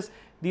increases,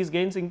 these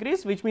gains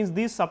increase, which means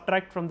these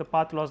subtract from the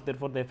path loss,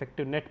 therefore, the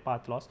effective net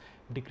path loss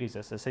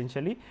decreases.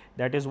 Essentially,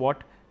 that is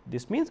what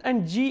this means.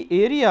 And G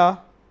area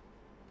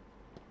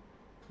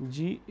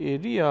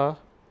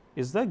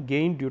is the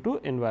gain due to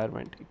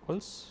environment,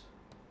 equals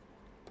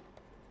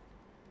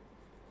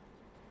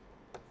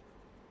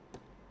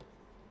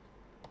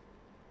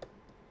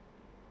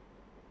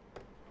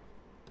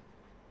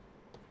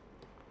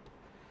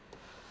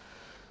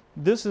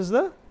this is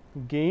the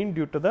gain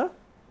due to the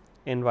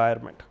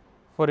environment.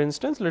 For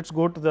instance, let us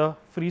go to the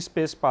free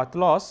space path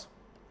loss.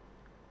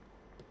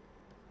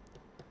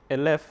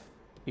 LF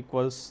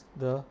equals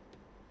the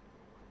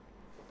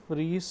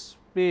free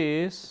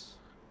space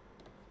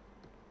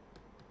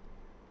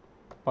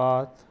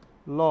path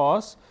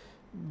loss.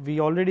 We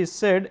already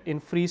said in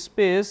free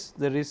space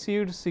the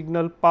received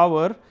signal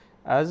power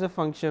as a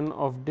function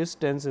of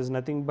distance is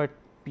nothing but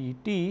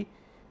Pt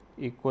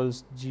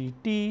equals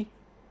Gt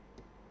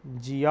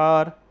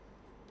Gr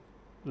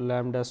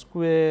lambda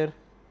square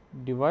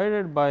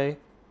divided by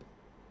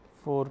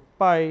 4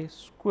 pi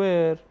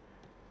square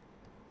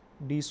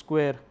d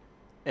square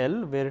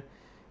L, where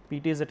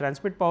Pt is the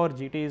transmit power,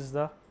 Gt is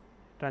the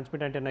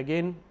transmit antenna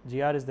gain,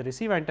 Gr is the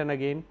receive antenna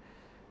gain.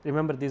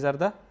 Remember, these are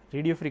the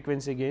radio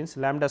frequency gains.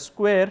 Lambda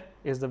square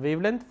is the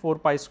wavelength, 4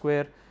 pi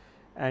square,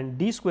 and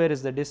d square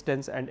is the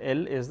distance, and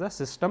L is the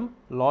system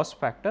loss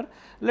factor.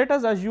 Let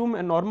us assume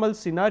a normal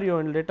scenario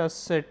and let us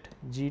set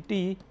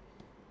Gt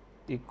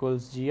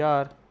equals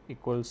Gr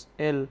equals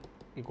L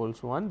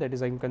equals 1, that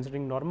is, I am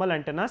considering normal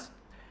antennas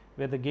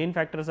where the gain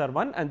factors are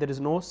 1 and there is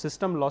no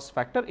system loss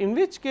factor, in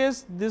which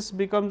case this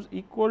becomes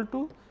equal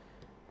to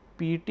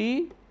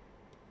Pt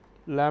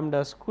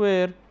lambda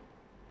square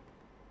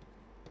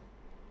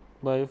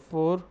by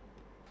 4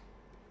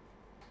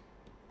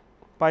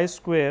 pi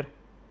square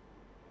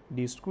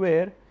d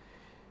square,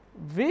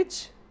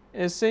 which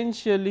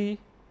essentially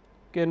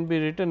can be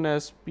written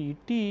as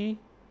Pt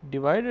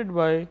divided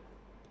by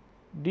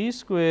d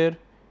square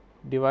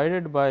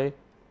divided by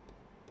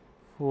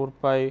 4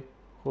 pi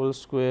whole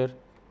square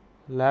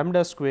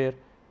lambda square,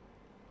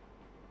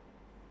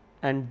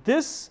 and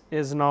this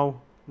is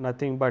now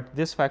nothing but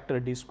this factor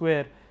d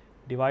square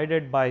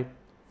divided by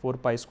 4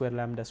 pi square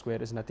lambda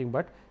square is nothing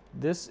but,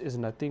 this is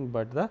nothing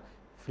but the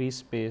free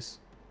space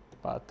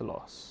path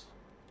loss.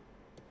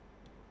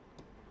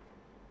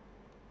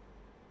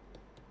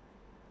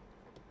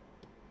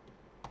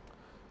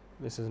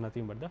 This is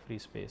nothing but the free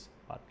space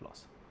path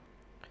loss.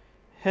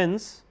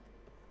 Hence,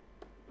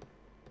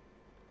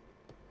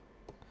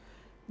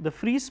 the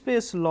free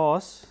space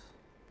loss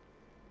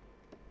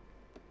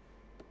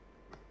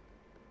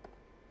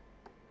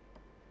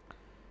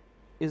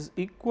is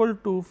equal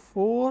to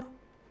 4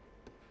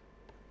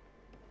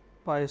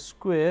 pi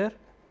square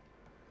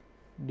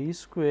d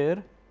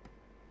square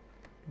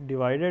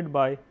divided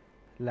by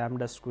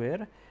lambda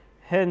square.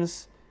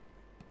 Hence,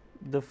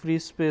 the free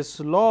space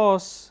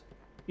loss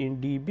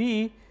in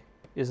dB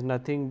is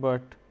nothing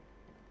but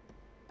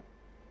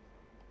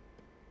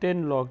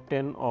 10 log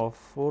 10 of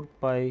 4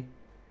 pi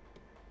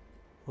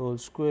whole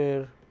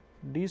square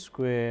d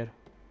square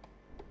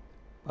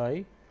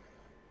by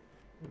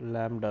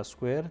lambda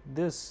square.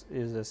 This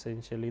is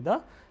essentially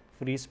the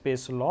free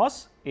space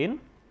loss in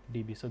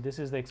dB. So, this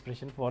is the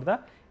expression for the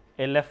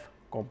LF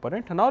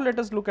component. Now, let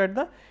us look at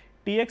the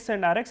Tx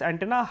and Rx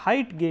antenna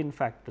height gain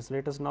factors.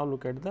 Let us now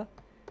look at the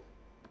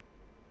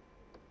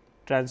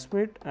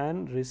transmit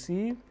and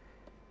receive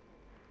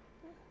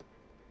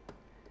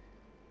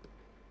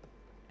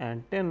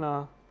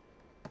antenna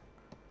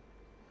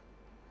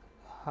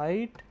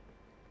height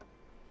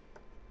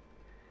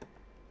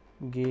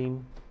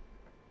gain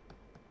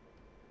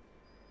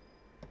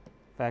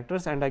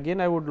factors. And again,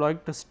 I would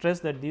like to stress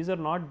that these are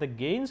not the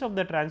gains of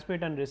the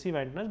transmit and receive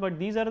antennas, but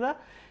these are the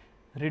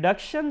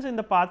reductions in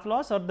the path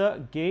loss or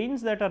the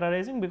gains that are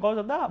arising because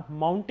of the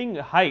mounting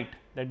height,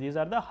 that these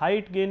are the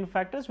height gain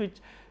factors which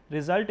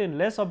result in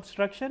less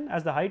obstruction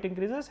as the height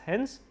increases,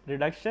 hence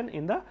reduction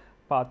in the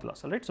path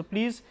loss. All right. So,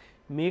 please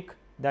make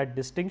that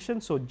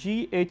distinction. So,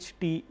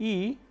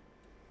 GHTE,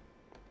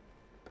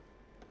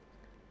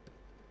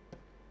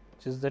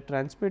 which is the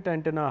transmit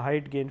antenna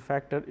height gain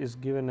factor, is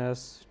given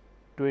as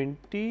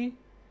 20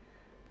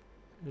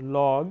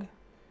 log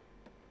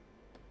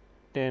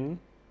 10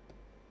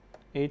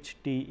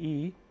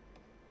 HTE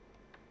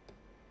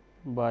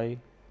by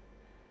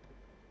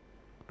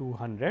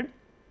 200.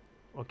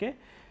 Okay.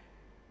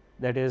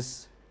 That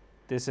is,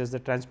 this is the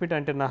transmit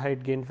antenna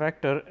height gain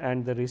factor,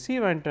 and the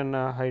receive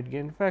antenna height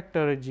gain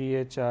factor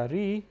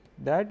GHRE,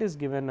 that is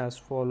given as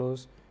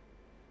follows.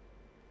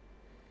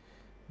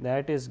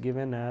 That is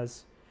given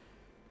as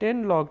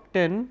 10 log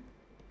 10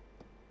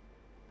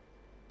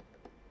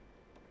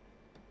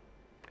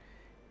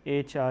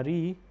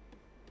 HRE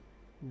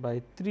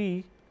by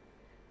 3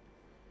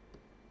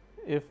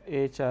 if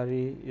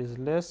HRE is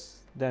less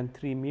than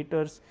 3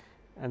 meters,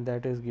 and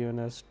that is given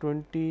as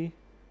 20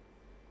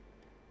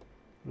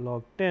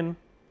 log 10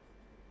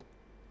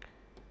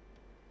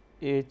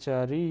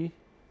 HRE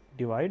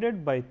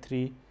divided by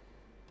 3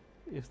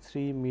 if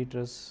 3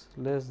 meters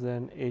less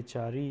than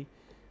HRE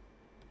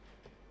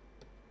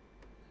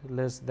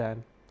less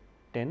than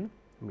 10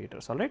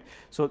 meters. All right.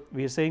 So,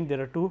 we are saying there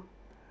are two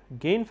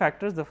gain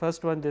factors. The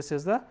first one, this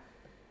is the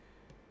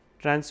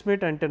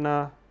transmit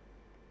antenna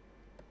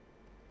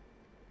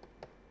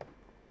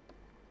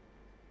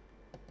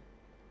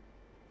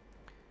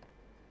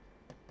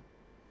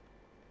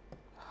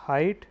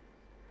height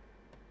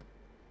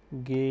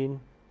gain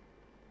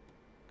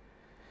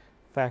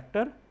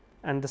factor,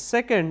 and the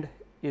second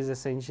is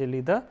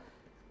essentially the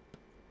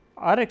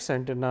RX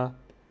antenna,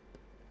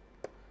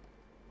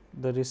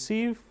 the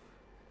receive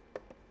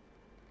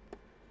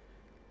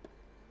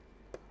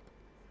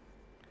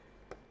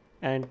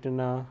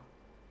antenna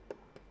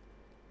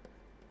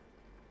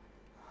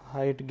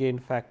height gain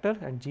factor,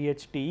 and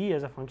GHTE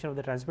as a function of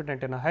the transmit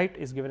antenna height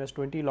is given as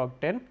 20 log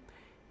 10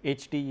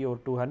 HTE or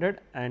 200,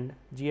 and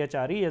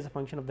GHRE as a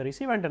function of the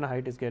receive antenna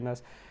height is given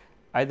as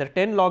either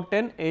 10 log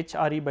 10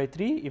 HRE by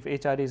 3 if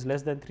HRE is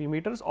less than 3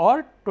 meters,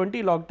 or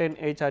 20 log 10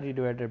 HRE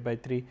divided by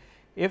 3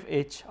 if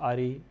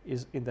HRE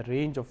is in the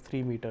range of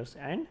 3 meters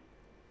and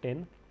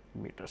 10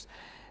 meters.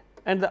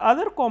 And the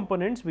other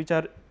components, which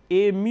are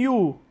A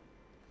mu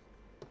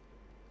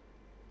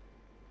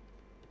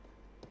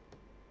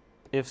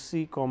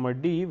FC comma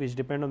D, which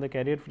depend on the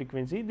carrier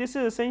frequency, this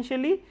is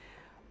essentially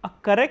a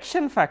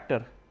correction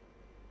factor,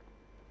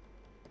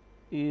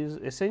 is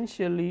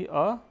essentially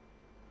a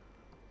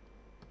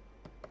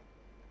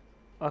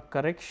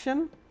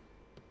correction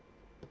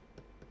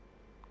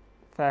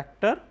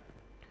factor.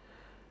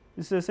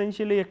 This is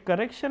essentially a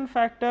correction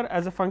factor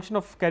as a function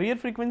of carrier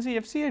frequency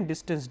FC and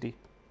distance D.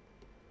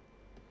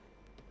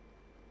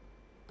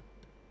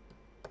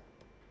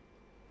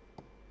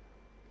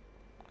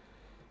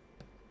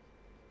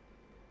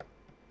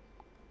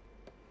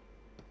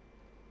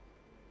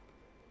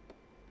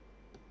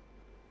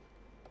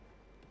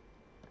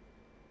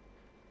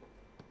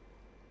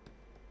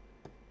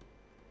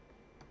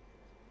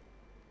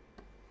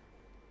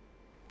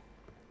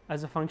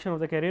 As a function of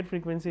the carrier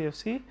frequency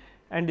FC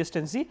and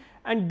distance C,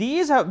 and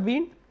these have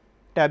been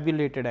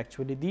tabulated.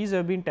 Actually, these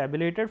have been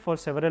tabulated for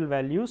several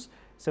values,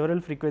 several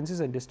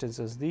frequencies and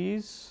distances.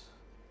 These,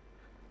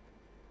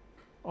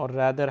 or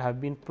rather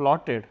have been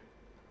plotted,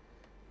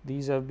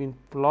 these have been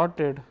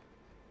plotted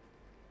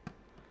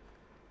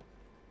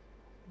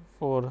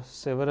for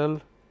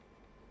several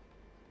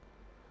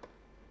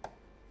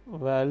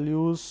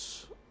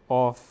values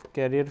of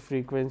carrier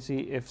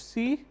frequency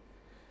FC,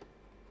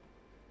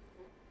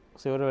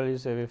 several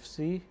values of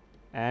FC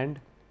and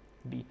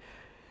D.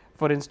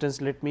 For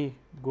instance, let me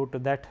go to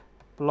that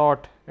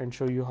plot and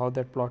show you how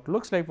that plot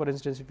looks like. For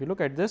instance, if you look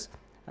at this,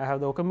 I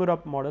have the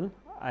Okumura model,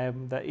 I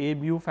have the A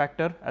mu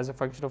factor as a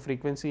function of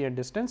frequency and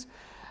distance.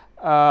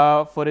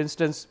 For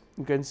instance,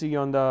 you can see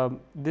on the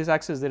this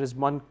axis there is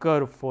one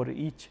curve for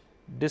each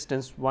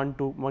distance, 1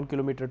 to 1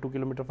 kilometer, 2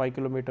 kilometer, 5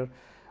 kilometer,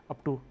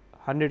 up to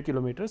 100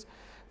 kilometers.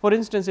 For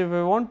instance, if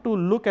I want to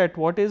look at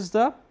what is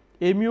the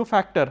A mu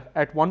factor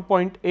at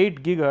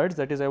 1.8 gigahertz,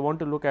 that is I want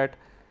to look at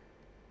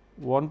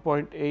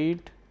 1.8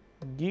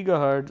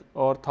 gigahertz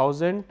or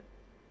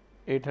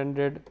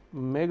 1800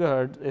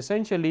 megahertz,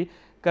 essentially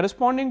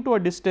corresponding to a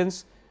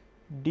distance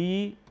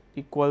D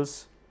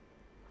equals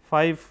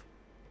 5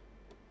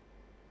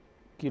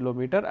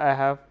 kilometer. I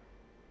have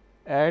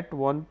at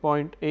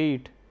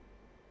 1.8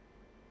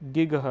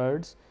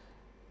 gigahertz,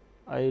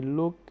 I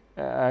look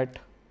at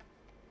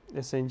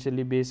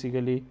essentially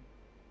basically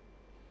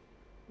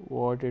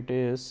what it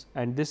is,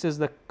 and this is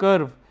the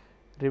curve.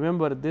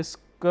 Remember this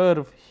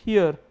curve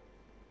here,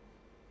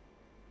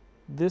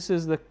 this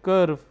is the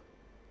curve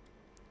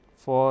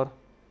for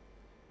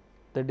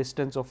the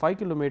distance of 5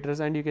 kilometers,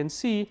 and you can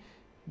see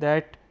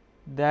that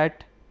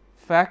that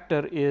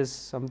factor is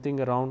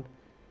something around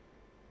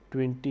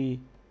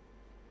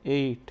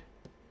 28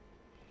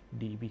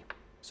 dB.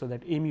 So,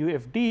 that A mu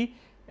f d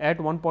at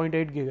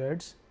 1.8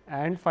 gigahertz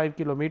and 5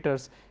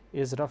 kilometers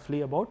is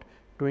roughly about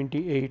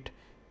 28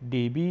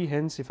 dB.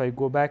 Hence, if I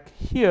go back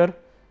here,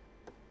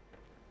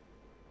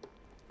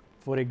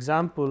 for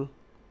example,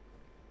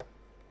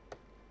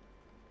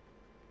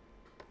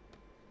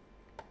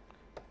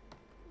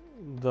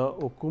 the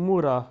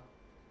Okumura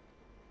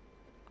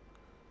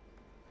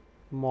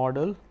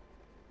model,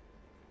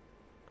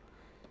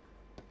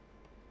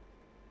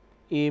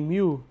 A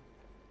mu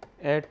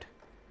at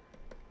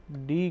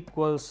D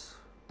equals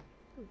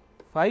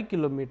 5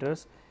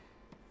 kilometers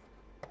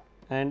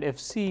and F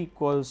c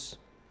equals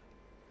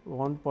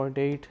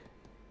 1.8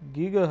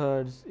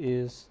 gigahertz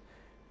is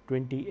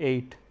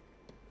 28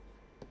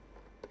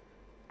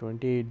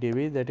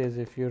 dB. That is,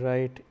 if you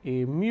write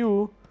A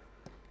mu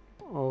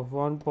of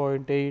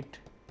 1.8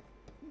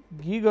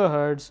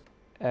 gigahertz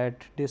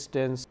at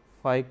distance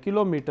 5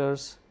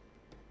 kilometers,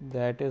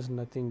 that is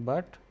nothing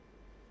but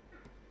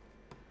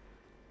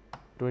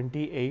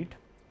 28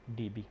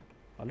 dB.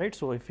 all right.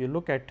 So, if you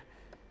look at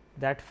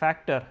that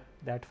factor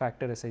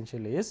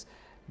essentially is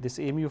this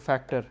mu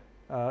factor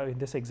in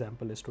this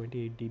example is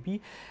 28 dB,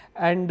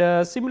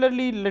 and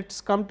similarly let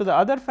us come to the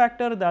other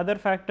factor. The other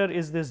factor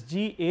is this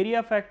G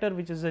area factor,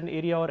 which is an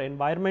area or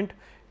environment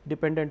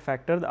dependent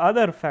factor. The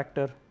other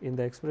factor in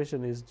the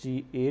expression is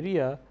G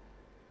area,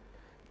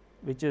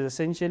 which is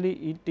essentially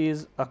it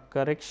is a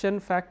correction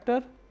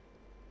factor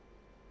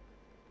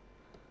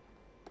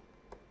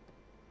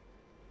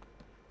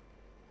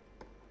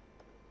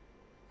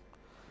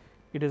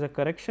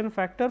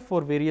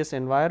for various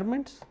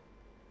environments.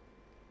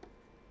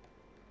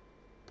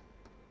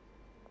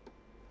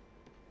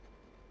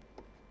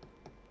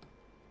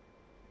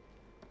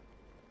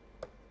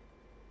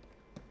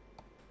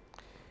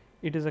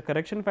 It is a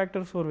correction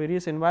factor for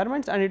various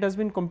environments, and it has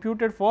been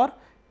computed for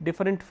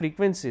different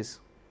frequencies.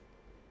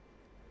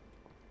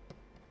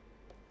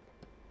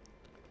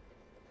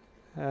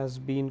 Has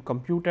been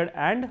computed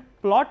and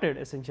plotted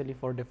essentially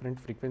for different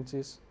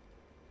frequencies.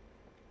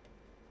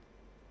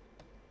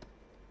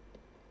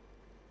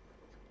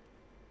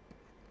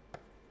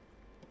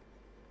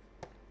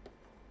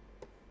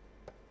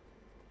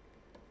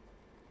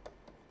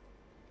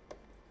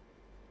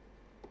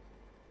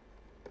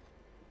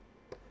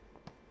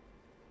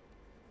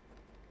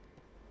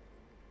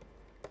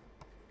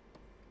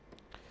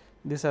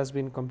 This has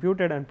been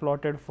computed and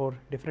plotted for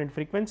different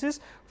frequencies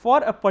for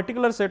a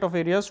particular set of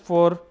areas,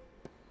 for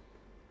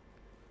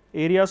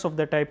areas of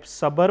the type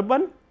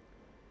suburban,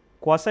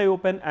 quasi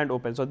open and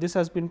open. So, this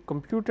has been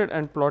computed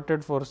and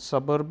plotted for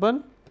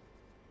suburban,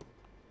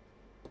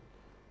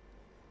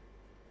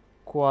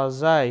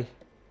 quasi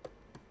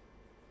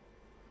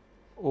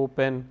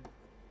open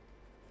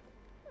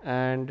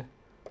and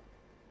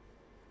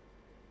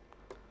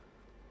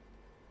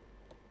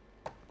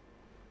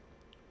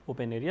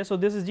open area. So,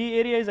 this is G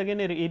area is again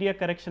an area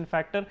correction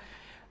factor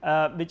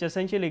which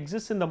essentially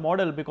exists in the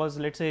model, because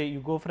let us say you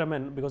go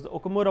from because the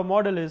Okumura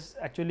model is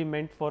actually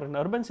meant for an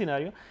urban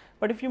scenario,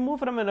 but if you move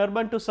from an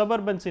urban to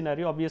suburban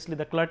scenario, obviously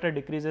the clutter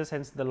decreases,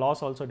 hence the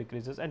loss also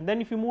decreases, and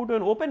then if you move to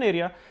an open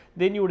area,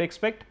 then you would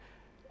expect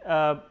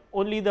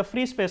only the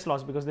free space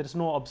loss, because there is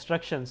no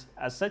obstructions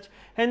as such.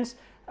 Hence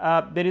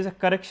there is a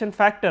correction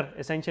factor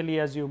essentially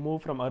as you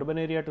move from urban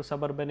area to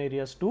suburban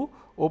areas to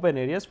open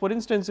areas. For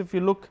instance, if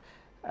you look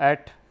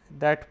at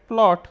that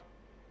plot,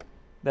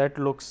 that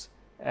looks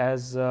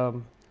as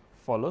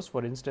follows.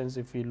 For instance,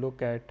 if we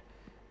look at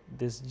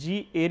this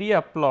G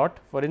area plot,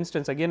 for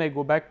instance, again I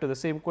go back to the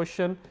same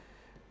question,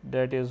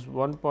 that is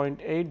 1.8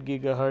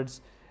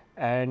 gigahertz,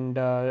 and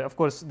of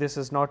course, this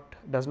is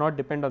does not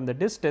depend on the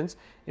distance.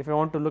 If I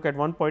want to look at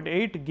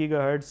 1.8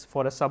 gigahertz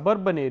for a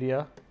suburban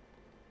area,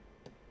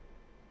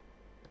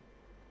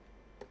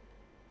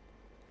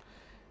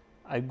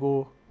 I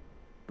go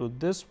to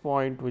this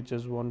point, which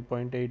is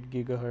 1.8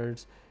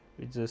 gigahertz,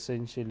 which is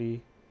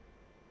essentially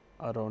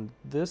around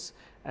this,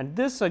 and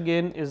this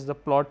again is the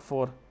plot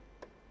for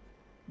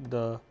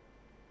the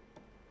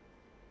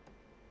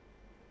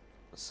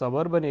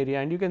suburban area,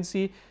 and you can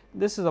see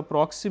this is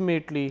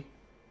approximately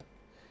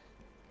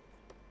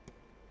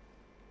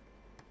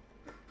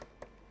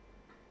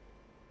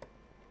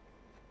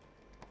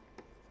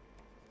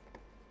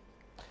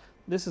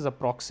this is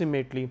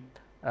approximately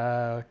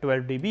 12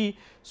 dB.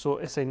 So,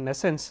 in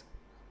essence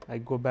I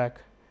go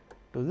back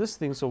to this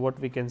thing. So, what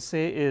we can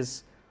say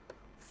is,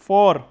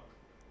 for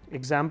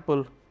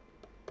example,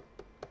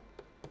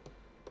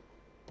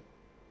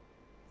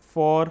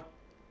 for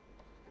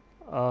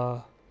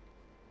a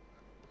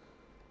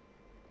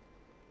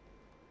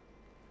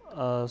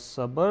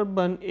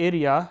suburban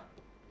area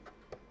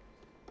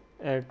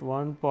at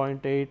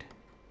 1.8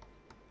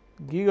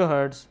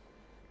 gigahertz,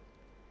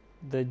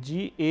 the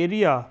G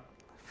area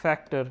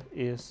factor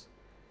is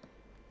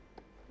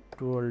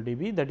 12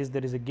 dB, that is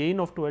there is a gain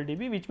of 12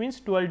 dB, which means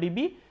 12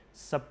 dB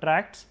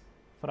subtracts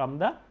from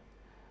the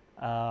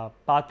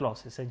path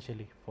loss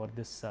essentially for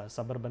this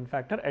suburban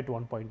factor at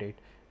 1.8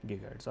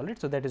 gigahertz. All right.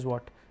 So, that is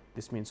what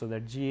this means. So,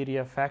 that G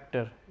area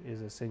factor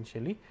is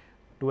essentially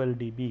 12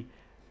 dB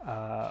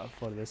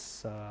for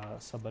this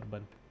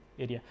suburban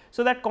area.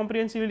 So, that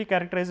comprehensively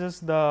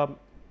characterizes the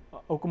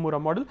Okumura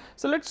model.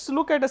 So, let us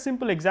look at a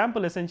simple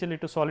example essentially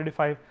to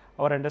solidify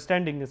our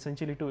understanding,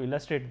 essentially to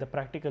illustrate the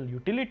practical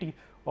utility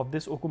of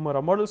this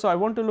Okumura model. So, I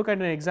want to look at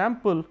an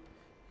example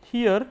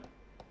here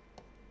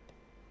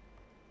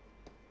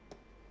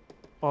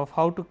of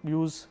how to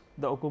use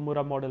the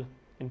Okumura model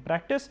in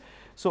practice.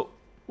 So,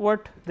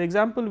 what the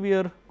example we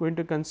are going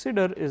to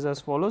consider is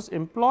as follows: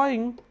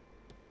 employing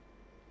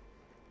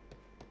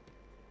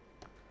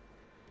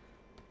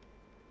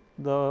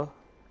the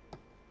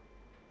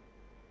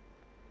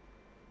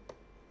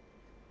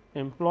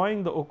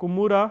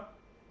Okumura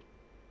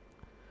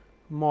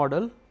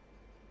model,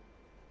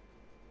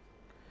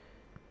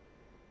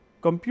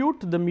 compute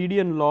the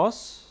median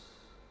loss,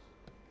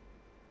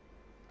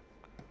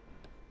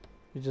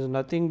 which is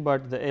nothing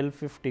but the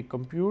L50,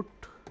 compute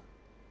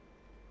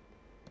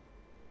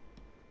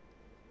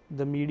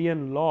the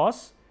median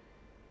loss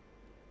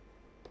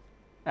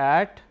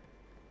at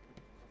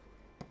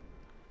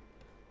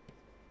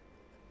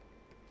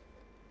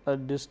a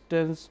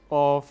distance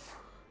of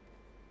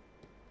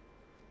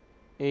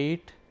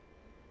 8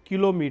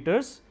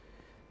 kilometers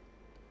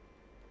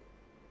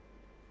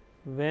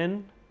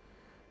when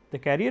the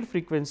carrier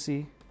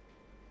frequency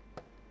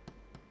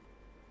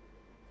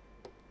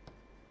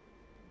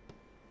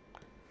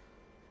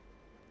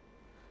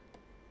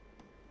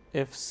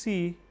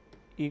FC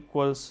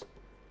equals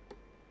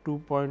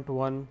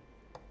 2.1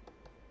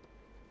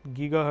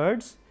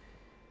 gigahertz,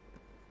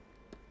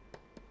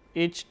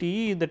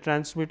 HTE the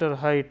transmitter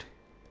height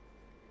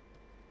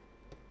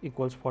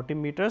equals 40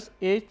 meters,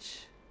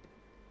 HRE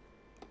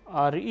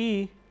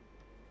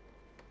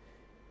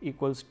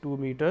equals 2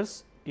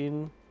 meters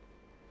in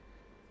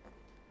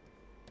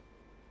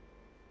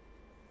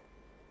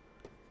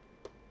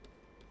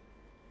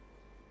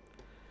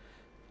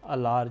a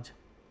large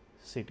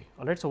city.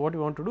 All right. So, what we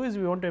want to do is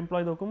we want to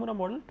employ the Okumura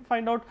model to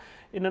find out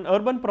in an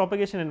urban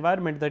propagation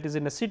environment, that is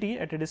in a city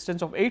at a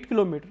distance of 8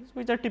 kilometers,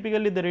 which are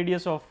typically the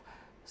radius of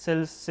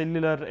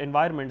cellular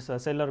environments,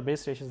 cellular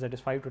base stations, that is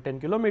 5 to 10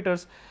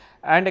 kilometers,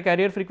 and a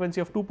carrier frequency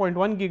of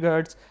 2.1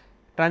 gigahertz,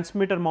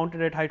 transmitter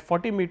mounted at height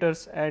 40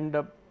 meters and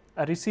a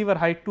receiver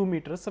height 2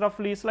 meters,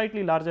 roughly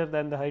slightly larger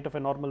than the height of a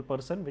normal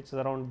person, which is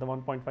around the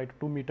 1.5 to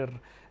 2 meter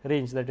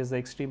range, that is the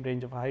extreme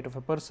range of height of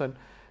a person,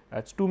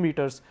 that is 2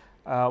 meters.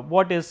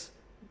 What is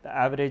the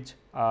average,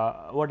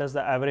 what is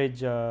the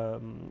average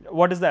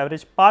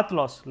path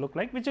loss look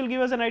like, which will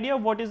give us an idea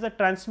of what is the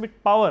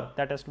transmit power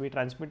that has to be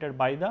transmitted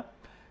by the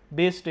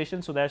base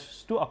station. So, that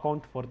is to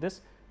account for this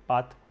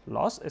path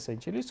loss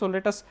essentially. So,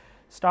 let us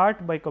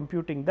start by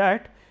computing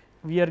that.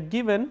 We are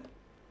given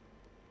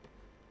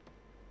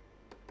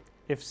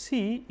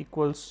FC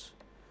equals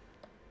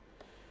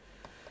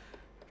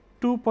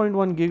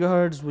 2.1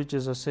 gigahertz, which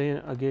is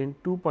again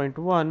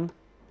 2.1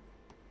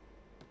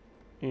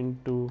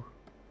 into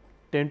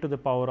 10 to the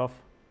power of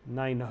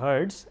 9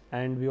 hertz,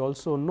 and we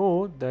also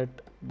know that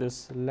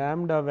this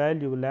lambda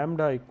value,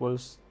 lambda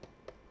equals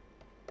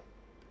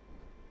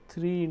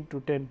 3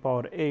 into 10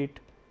 power 8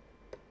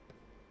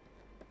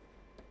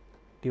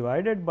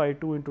 divided by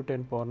 2 into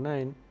 10 power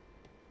 9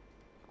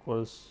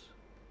 equals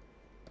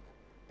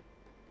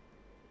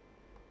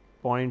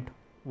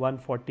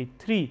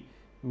 0.143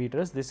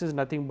 meters. This is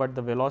nothing but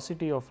the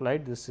velocity of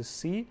light. This is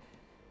c,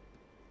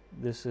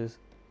 this is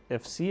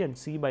FC, and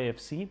c by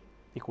FC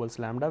equals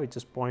lambda, which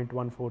is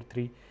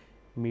 0.143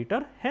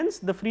 meter. Hence,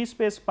 the free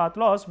space path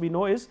loss we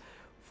know is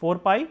 4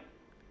 pi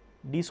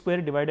d square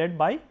divided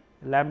by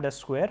lambda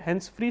square.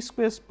 Hence, free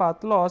space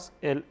path loss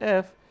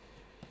LF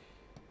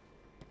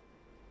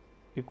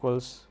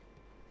equals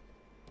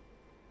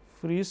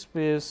free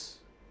space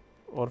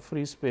or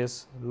free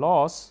space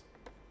loss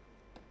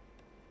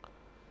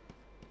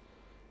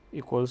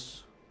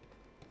equals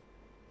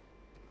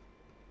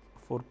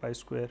 4 pi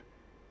square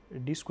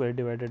d square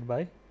divided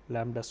by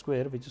lambda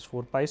square, which is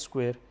 4 pi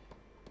square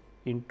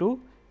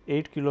into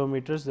 8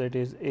 kilometers, that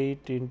is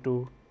 8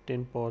 into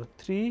 10 power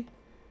 3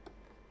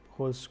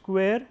 whole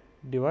square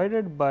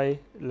divided by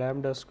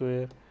lambda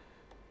square,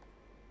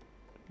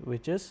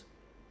 which is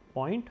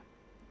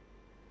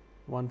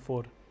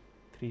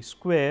 0.143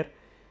 square,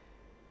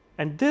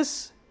 and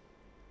this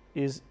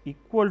is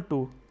equal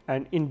to,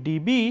 and in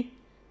dB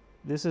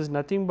this is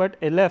nothing but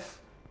LF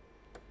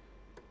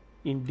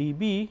in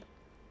dB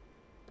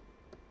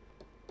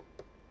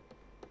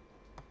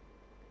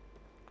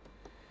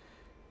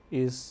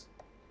is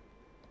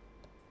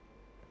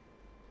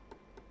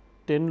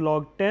 10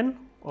 log 10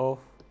 of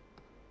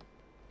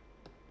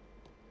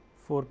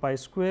 4 pi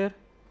square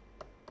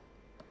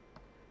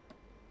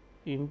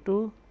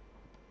into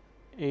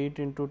 8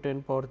 into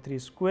 10 power 3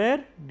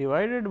 square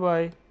divided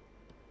by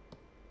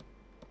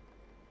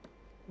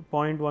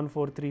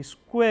 0.143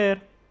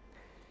 square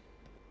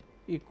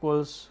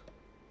equals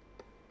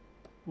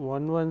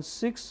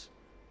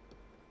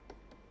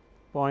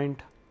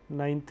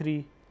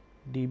 116.93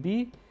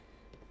 dB,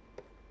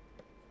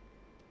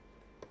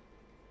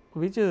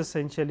 which is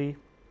essentially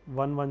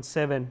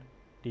 117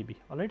 dB.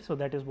 All right. So,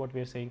 that is what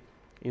we are saying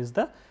is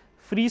the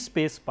free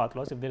space path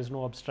loss if there is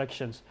no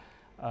obstructions.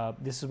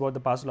 This is what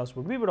the path loss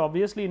would be, but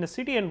obviously in a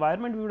city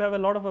environment we would have a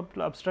lot of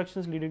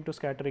obstructions leading to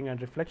scattering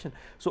and reflection.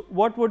 So,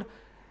 what would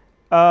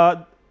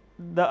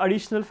the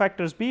additional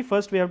factors be?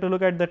 First, we have to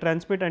look at the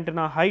transmit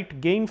antenna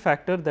height gain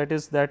factor, that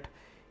is that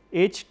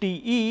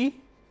HTE.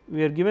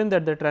 We are given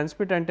that the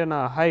transmit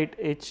antenna height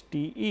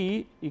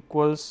HTE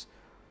equals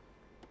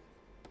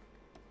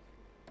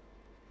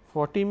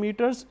 40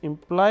 meters,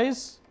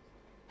 implies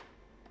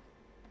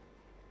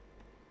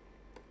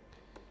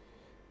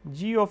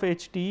G of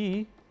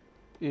HTE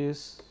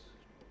is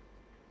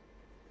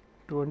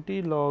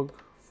 20 log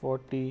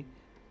 40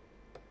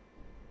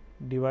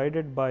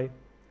 divided by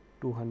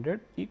 200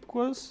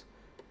 equals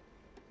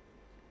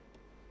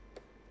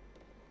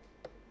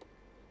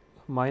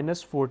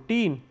minus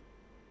 14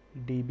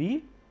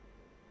 dB,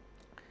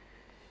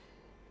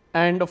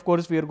 and of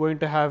course, we are going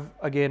to have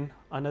again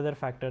another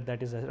factor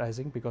that is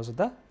arising because of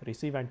the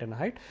receive antenna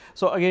height.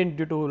 So, again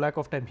due to lack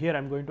of time here I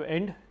am going to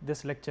end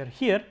this lecture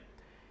here,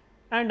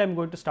 and I am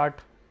going to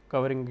start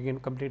covering again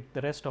complete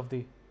the rest of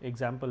the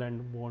example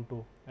and move on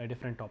to a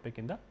different topic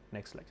in the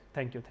next lecture.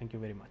 Thank you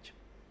very much.